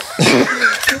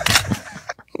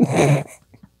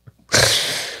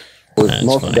 That's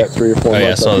Most funny. of that 3 or 4 Oh yeah, I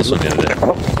months. saw this one the other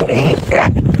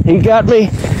day. He got me.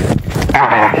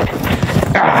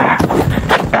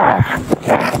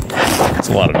 It's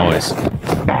a lot of noise.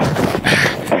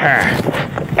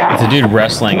 It's a dude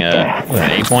wrestling with an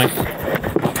 8-point.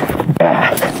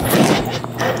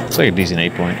 It's like a decent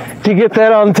 8-point. Did you get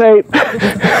that on tape?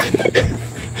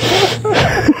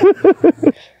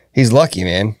 He's lucky,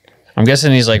 man. I'm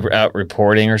guessing he's like out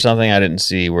reporting or something. I didn't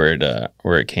see where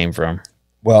it came from.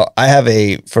 Well, I have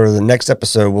for the next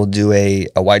episode, we'll do a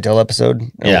whitetail episode.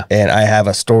 Yeah. And I have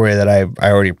a story that I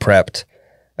already prepped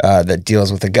that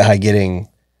deals with a guy getting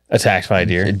Attacked by a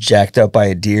deer. jacked up by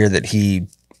a deer that he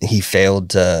failed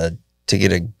to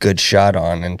get a good shot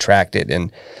on and tracked it.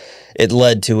 And it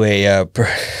led to a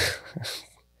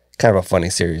kind of a funny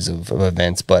series of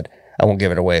events, but I won't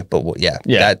give it away. But yeah.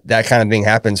 That kind of thing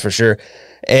happens for sure.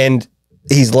 And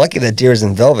he's lucky that deer's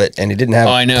in velvet and he didn't have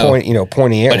I know.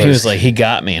 pointy antlers. But he was like, he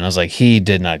got me. And I was like, he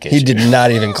did not get you. He did not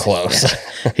even close.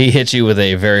 He hit you with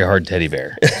a very hard teddy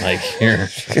bear. Like,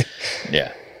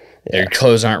 yeah. Your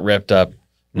clothes aren't ripped up.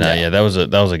 No, yeah, that was a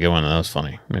good one. That was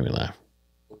funny. Made me laugh.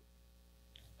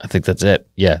 I think that's it.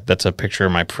 Yeah, that's a picture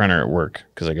of my printer at work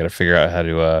because I got to figure out how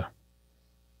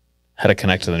to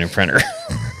connect to the new printer.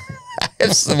 I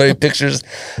have so many pictures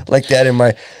like that in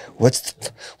my what's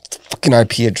the fucking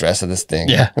IP address of this thing?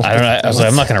 Yeah, I don't know. I was like,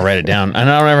 I'm not going to write it down. And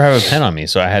I don't ever have a pen on me,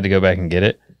 so I had to go back and get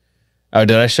it. Oh,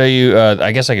 did I show you?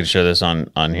 I guess I could show this on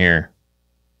here.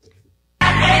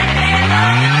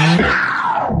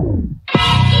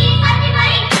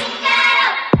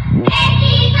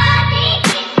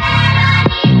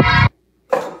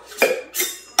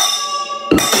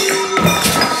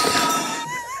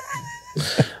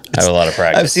 I have a lot of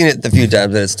practice. I've seen it a few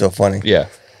times, but it's still funny. Yeah,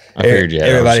 I figured you had.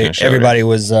 Everybody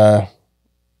was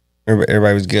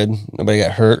good. Nobody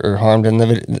got hurt or harmed in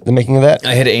the making of that.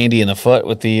 I hit Andy in the foot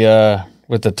with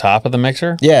the top of the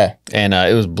mixer. Yeah, and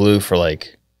it was blue for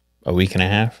like a week and a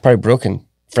half. Probably broken,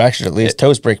 fractured at least.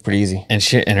 Toes break pretty easy. And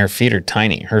and her feet are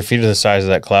tiny. Her feet are the size of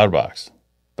that cloud box,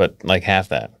 but like half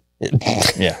that.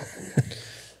 Yeah,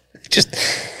 just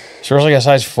she was like a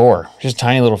size 4. Just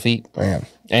tiny little feet. Man.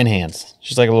 And hands.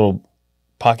 She's like a little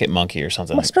pocket monkey or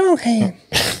something. A strong hand.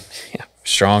 Yeah,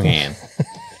 strong hand.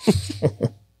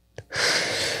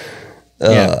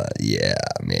 Yeah,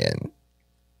 man.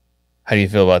 How do you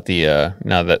feel about the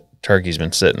now that turkey's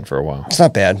been sitting for a while? It's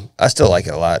not bad. I still like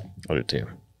it a lot. I do too.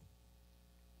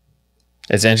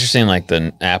 It's interesting, like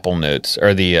the apple notes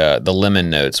or the lemon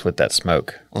notes with that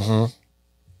smoke. Mm-hmm.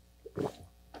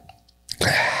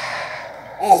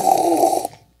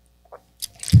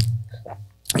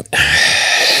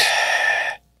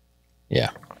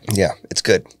 Yeah, it's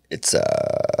good. It's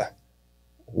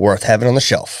worth having on the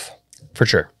shelf. For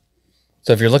sure.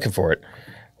 So if you're looking for it,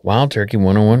 Wild Turkey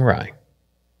 101 Rye.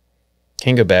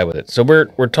 Can't go bad with it. So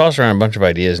we're tossing around a bunch of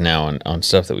ideas now on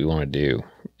stuff that we want to do.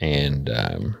 And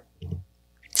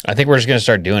I think we're just going to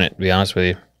start doing it, to be honest with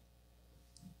you.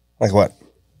 Like what?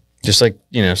 Just like,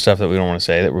 stuff that we don't want to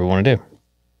say that we want to do.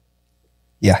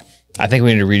 Yeah. I think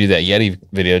we need to redo that Yeti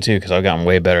video too, because I've gotten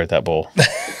way better at that bowl.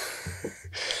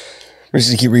 We're just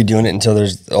going to keep redoing it until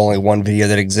there's only one video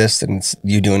that exists and it's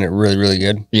you doing it really, really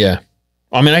good. Yeah.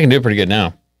 I mean, I can do it pretty good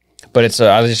now. But it's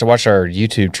I just watched our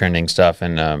YouTube trending stuff,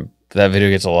 and that video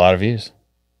gets a lot of views,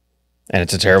 and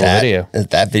it's a terrible video.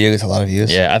 That video gets a lot of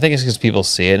views. Yeah, I think it's because people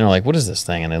see it and they're like, "What is this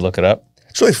thing?" and they look it up.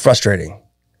 It's really frustrating.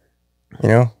 You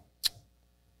know.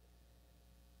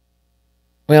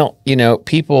 Well, you know,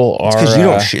 people are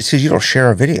it's because you don't share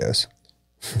our videos.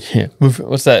 Yeah.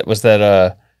 What's that?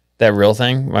 That real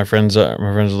thing? My friends are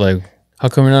like, "How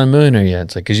come you're not a millionaire yet?"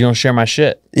 It's like, "Cause you don't share my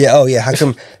shit." Yeah. Oh, yeah. How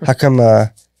come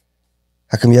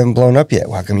you haven't blown up yet?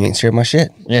 Well, how come you ain't shared my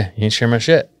shit? Yeah, you ain't share my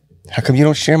shit. How come you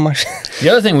don't share my shit? The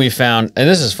other thing we found, and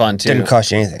this is fun too. Didn't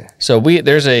cost you anything. So it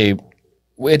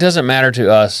doesn't matter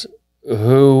to us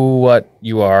what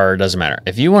you are. It doesn't matter.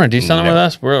 If you want to do something with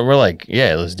us, we're like,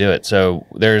 yeah, let's do it. So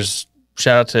there's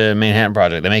shout out to Manhattan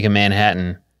Project. They make a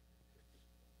Manhattan.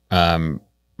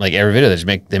 Like every video,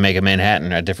 they make a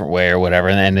Manhattan a different way or whatever,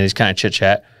 and then they just kind of chit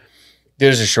chat.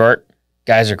 There's a short.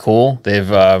 Guys are cool.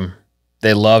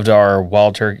 They loved our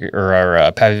wild turkey or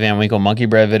our Pappy Van Winkle monkey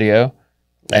bread video,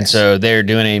 nice. And so they're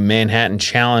doing a Manhattan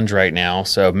challenge right now.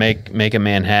 So make a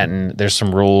Manhattan. There's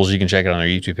some rules. You can check it on their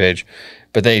YouTube page.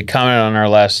 But they commented on our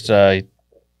last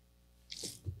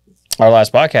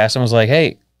podcast and was like,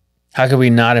 "Hey, how could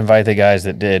we not invite the guys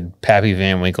that did Pappy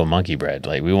Van Winkle monkey bread?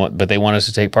 Like but they want us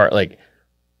to take part. Like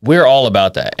we're all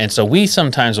about that." And so we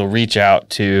sometimes will reach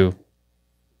out to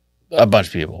a bunch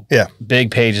of people. Yeah. Big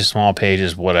pages, small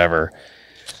pages, whatever.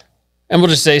 And we'll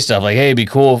just say stuff like, "Hey, it'd be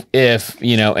cool if,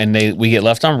 you know," and we get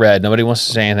left on red. Nobody wants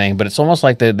to say anything, but it's almost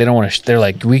like they don't want to, they're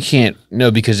like, "We can't,"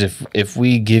 no, because if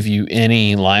we give you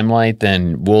any limelight,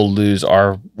 then we'll lose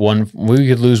we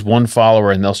could lose one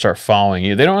follower and they'll start following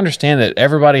you. They don't understand that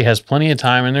everybody has plenty of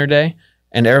time in their day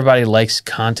and everybody likes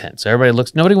content. So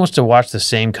nobody wants to watch the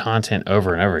same content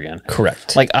over and over again.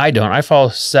 Correct. Like I don't. I follow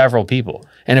several people.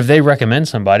 And if they recommend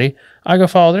somebody, I go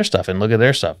follow their stuff and look at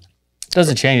their stuff. It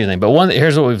doesn't change anything. But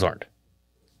here's what we've learned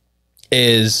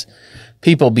is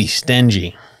people be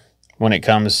stingy when it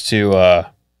comes to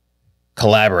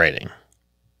collaborating.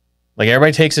 Like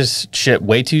everybody takes this shit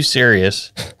way too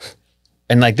serious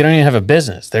and like they don't even have a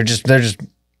business. They're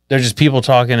just people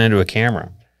talking into a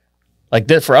camera. Like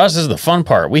that for us is the fun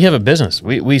part. We have a business.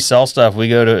 We sell stuff. We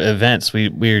go to events.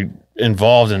 We're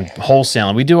involved in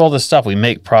wholesaling. We do all this stuff. We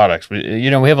make products. We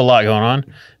have a lot going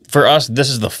on. For us, this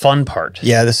is the fun part.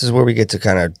 Yeah, this is where we get to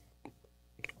kind of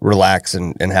relax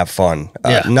and have fun.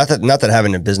 Yeah. Not that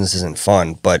having a business isn't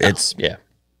fun, but it's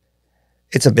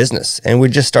a business, and we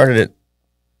just started it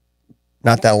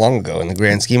not that long ago in the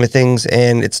grand scheme of things,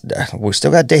 and we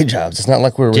still got day jobs. It's not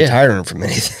like we're retiring from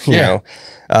anything. You know,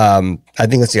 I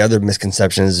think that's the other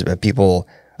misconception is that people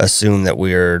assume that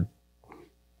we're.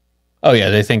 Oh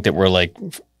yeah, they think that we're like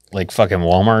fucking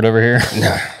Walmart over here.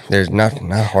 No, there's not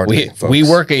hardly. We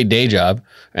work a day job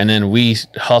and then we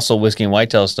hustle Whiskey and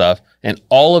Whitetail stuff, and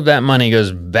all of that money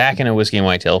goes back into Whiskey and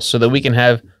Whitetail so that we can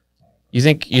have. You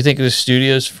think the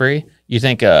studio's free? You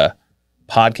think a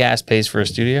podcast pays for a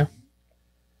studio?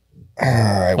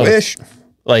 I wish.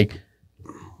 Like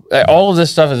all of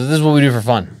this stuff this is what we do for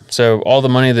fun. So all the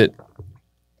money that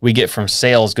we get from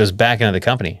sales goes back into the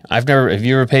company. Have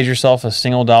you ever paid yourself a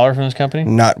single dollar from this company?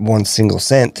 Not one single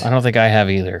cent. I don't think I have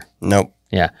either. Nope.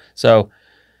 Yeah. So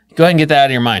go ahead and get that out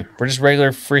of your mind. We're just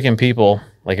regular freaking people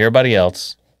like everybody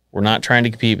else. We're not trying to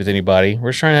compete with anybody.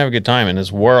 We're just trying to have a good time in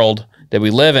this world that we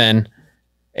live in.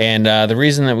 And the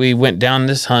reason that we went down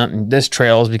this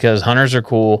trail is because hunters are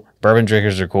cool, bourbon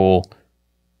drinkers are cool,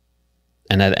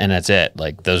 and that's it.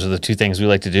 Like those are the two things we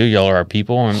like to do. Y'all are our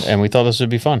people, and we thought this would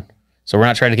be fun. So we're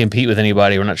not trying to compete with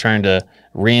anybody. We're not trying to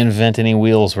reinvent any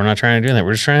wheels. We're not trying to do that.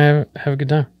 We're just trying to have a good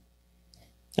time.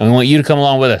 And we want you to come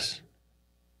along with us.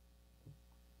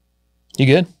 You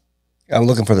good? I'm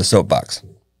looking for the soapbox.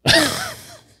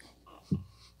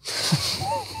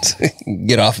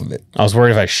 Get off of it. I was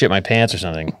worried if I shit my pants or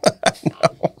something.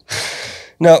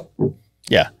 No.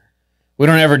 Yeah. We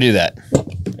don't ever do that.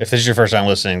 If this is your first time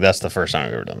listening, that's the first time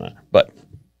we've ever done that. But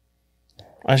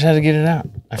I just had to get it out.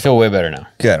 I feel way better now.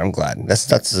 Good. I'm glad.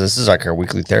 This is like our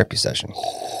weekly therapy session.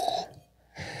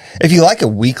 If you like a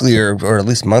weekly or at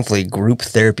least monthly group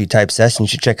therapy type session, you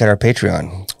should check out our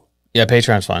Patreon. Yeah,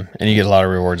 Patreon's fun, and you get a lot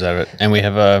of rewards out of it. And we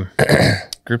have a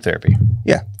group therapy.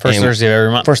 Yeah. First Thursday of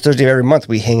every month. First Thursday of every month,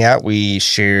 we hang out, we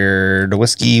share the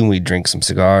whiskey, we drink some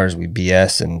cigars, we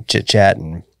BS and chit chat,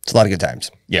 and it's a lot of good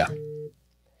times. Yeah.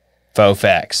 Faux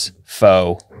facts.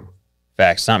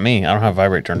 Not me. I don't have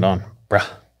vibrate turned on. Bruh.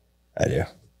 I do.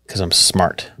 Because I'm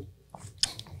smart.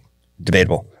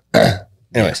 Debatable.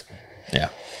 Anyways. Yeah.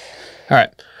 All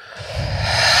right.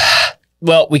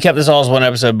 Well, we kept this all as one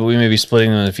episode, but we may be splitting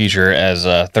them in the future as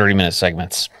 30-minute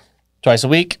segments. Twice a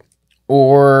week,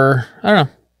 or I don't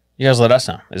know. You guys let us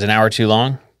know. Is an hour too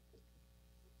long?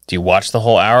 Do you watch the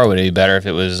whole hour? Would it be better if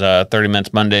it was 30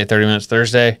 minutes Monday, 30 minutes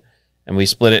Thursday, and we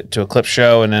split it to a clip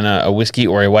show and then a whiskey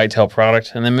or a whitetail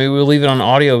product, and then maybe we'll leave it on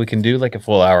audio. We can do like a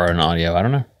full hour on audio. I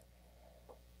don't know.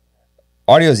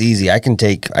 Audio is easy. I can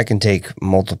take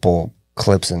multiple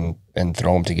clips and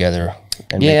throw them together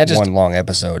and make one long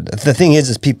episode. The thing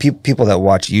is people that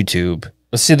watch YouTube.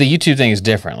 Let's see, the YouTube thing is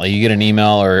different. Like you get an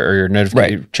email or your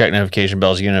notification, check notification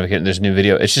bells. You get notification. There's a new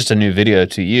video. It's just a new video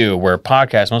to you. Where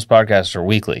most podcasts are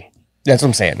weekly. That's what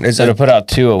I'm saying. So to put out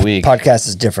 2 a week, podcast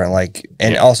is different. Like,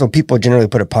 and also people generally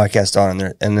put a podcast on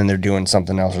and then they're doing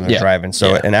something else or they're driving.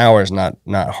 So an hour is not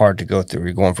hard to go through.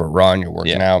 You're going for a run. You're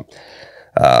working out.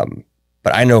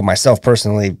 But I know myself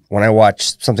personally, when I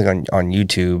watch something on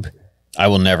YouTube, I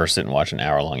will never sit and watch an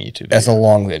hour-long YouTube video. That's a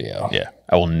long video. Yeah,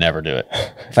 I will never do it.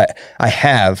 If I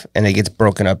have, and it gets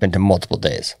broken up into multiple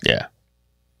days. Yeah.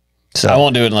 So I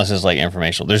won't do it unless it's like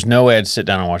informational. There's no way I'd sit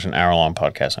down and watch an hour-long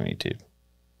podcast on YouTube.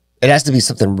 It has to be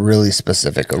something really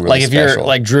specific or really like if special. You're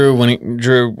like Drew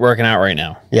working out right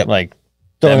now. Yep. Like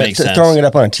that makes sense. Throwing it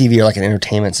up on a TV or like an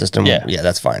entertainment system. Yeah,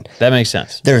 that's fine. That makes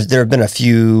sense. There have been a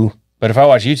few. But if I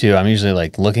watch YouTube, I'm usually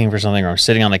like looking for something or I'm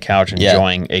sitting on the couch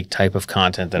enjoying a type of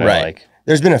content that I like.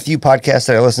 There's been a few podcasts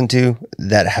that I listen to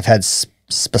that have had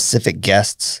specific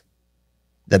guests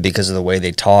that because of the way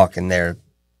they talk and they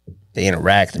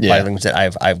interact, the body language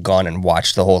that I've gone and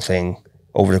watched the whole thing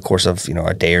over the course of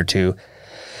a day or two.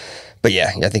 But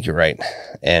yeah, I think you're right.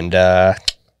 And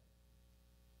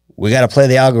we got to play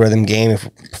the algorithm game, if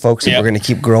we're going to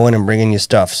keep growing and bringing you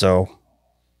stuff. So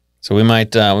we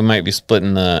might be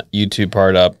splitting the YouTube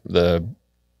part up.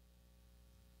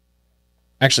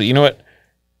 Actually, you know what?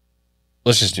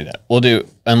 Let's just do that. We'll do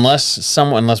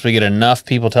unless we get enough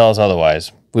people tell us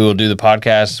otherwise. We will do the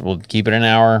podcast. We'll keep it an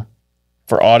hour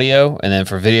for audio, and then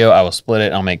for video, I will split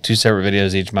it. I'll make 2 separate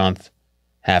videos each month,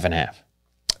 half and half.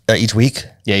 Each week?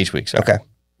 Yeah, each week. Sorry. Okay.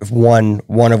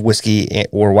 One of whiskey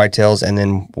or whitetails, and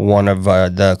then one of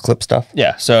the clip stuff.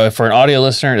 Yeah. So for an audio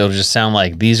listener, it'll just sound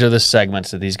like these are the segments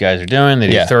that these guys are doing.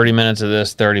 They do 30 minutes of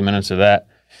this, 30 minutes of that,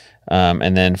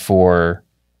 and then for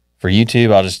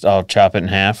YouTube, I'll chop it in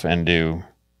half and do.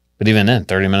 But even then,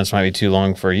 30 minutes might be too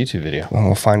long for a YouTube video. Well,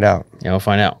 we'll find out. Yeah, we'll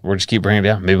find out. We'll just keep bringing it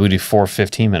down. Maybe we do 4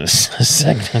 15-minute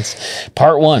segments.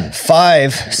 Part 1.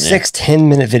 5, 6,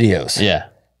 10-minute videos. Yeah.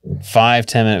 5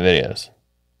 10-minute videos.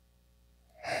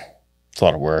 It's a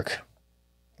lot of work.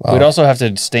 Wow. We'd also have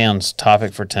to stay on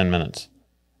topic for 10 minutes.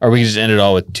 Or we could just end it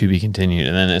all with to be continued.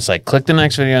 And then it's like, click the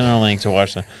next video on our link to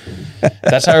watch the.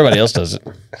 That's how everybody else does it.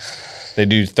 They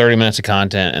do 30 minutes of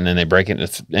content and then they break it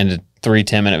into 3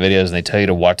 10-minute videos and they tell you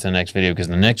to watch the next video because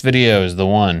the next video is the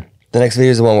one. The next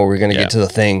video is the one where we're going to get to the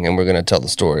thing and we're going to tell the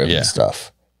story of the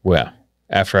stuff. Well,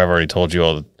 after I've already told you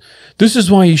all, this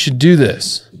is why you should do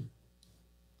this.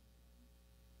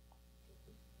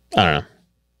 I don't know.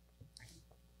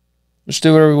 Let's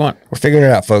do whatever we want. We're figuring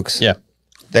it out, folks. Yeah.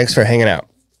 Thanks for hanging out.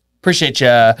 Appreciate you.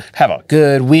 Have a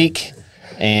good week.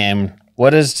 And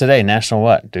what is today? National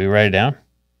what? Do we write it down?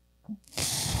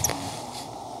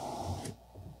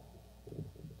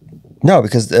 No,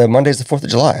 because Monday's the 4th of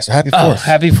July. So happy 4th. Oh,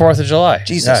 happy 4th of July.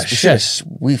 Jesus,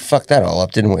 we fucked that all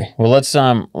up, didn't we? Well, let's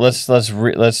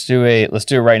do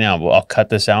it right now. I'll cut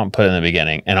this out and put it in the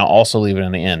beginning, and I'll also leave it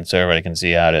in the end so everybody can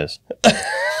see how it is. You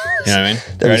know what I mean?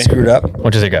 That we screwed up.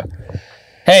 What does it go?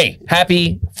 Hey,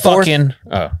 happy fucking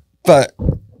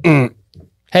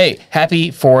Hey,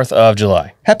 happy 4th of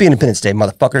July. Happy Independence Day,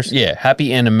 motherfuckers. Yeah,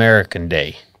 happy American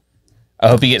Day. I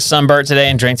hope you get sunburnt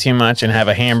today and drink too much and have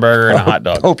a hamburger and a hot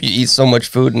dog. I hope you eat so much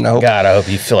food, and I hope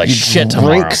you feel like you shit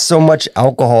tomorrow. Drink so much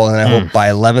alcohol, and I hope by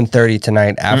 11:30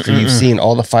 tonight, after you've seen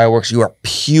all the fireworks, you are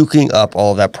puking up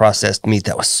all of that processed meat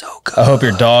that was so good. I hope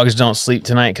your dogs don't sleep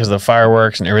tonight because of the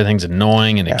fireworks and everything's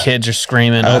annoying and the kids are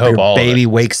screaming. I hope your baby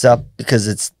wakes up because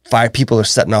it's people are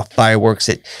setting off fireworks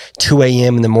at 2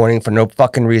 a.m. in the morning for no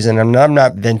fucking reason. I'm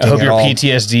not venting. I hope your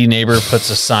PTSD neighbor puts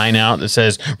a sign out that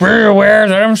says, "Be aware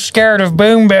that I'm scared of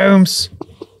boom booms."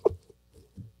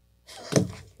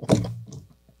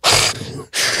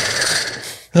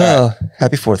 Oh,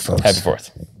 happy 4th, folks. Happy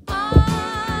 4th.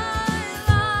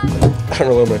 I don't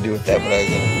know what I'm gonna do with that, but I'm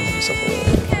gonna do something with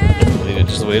it. Leave it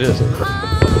just the way it is.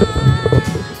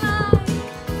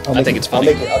 I think it's funny.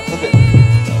 I'll clip it.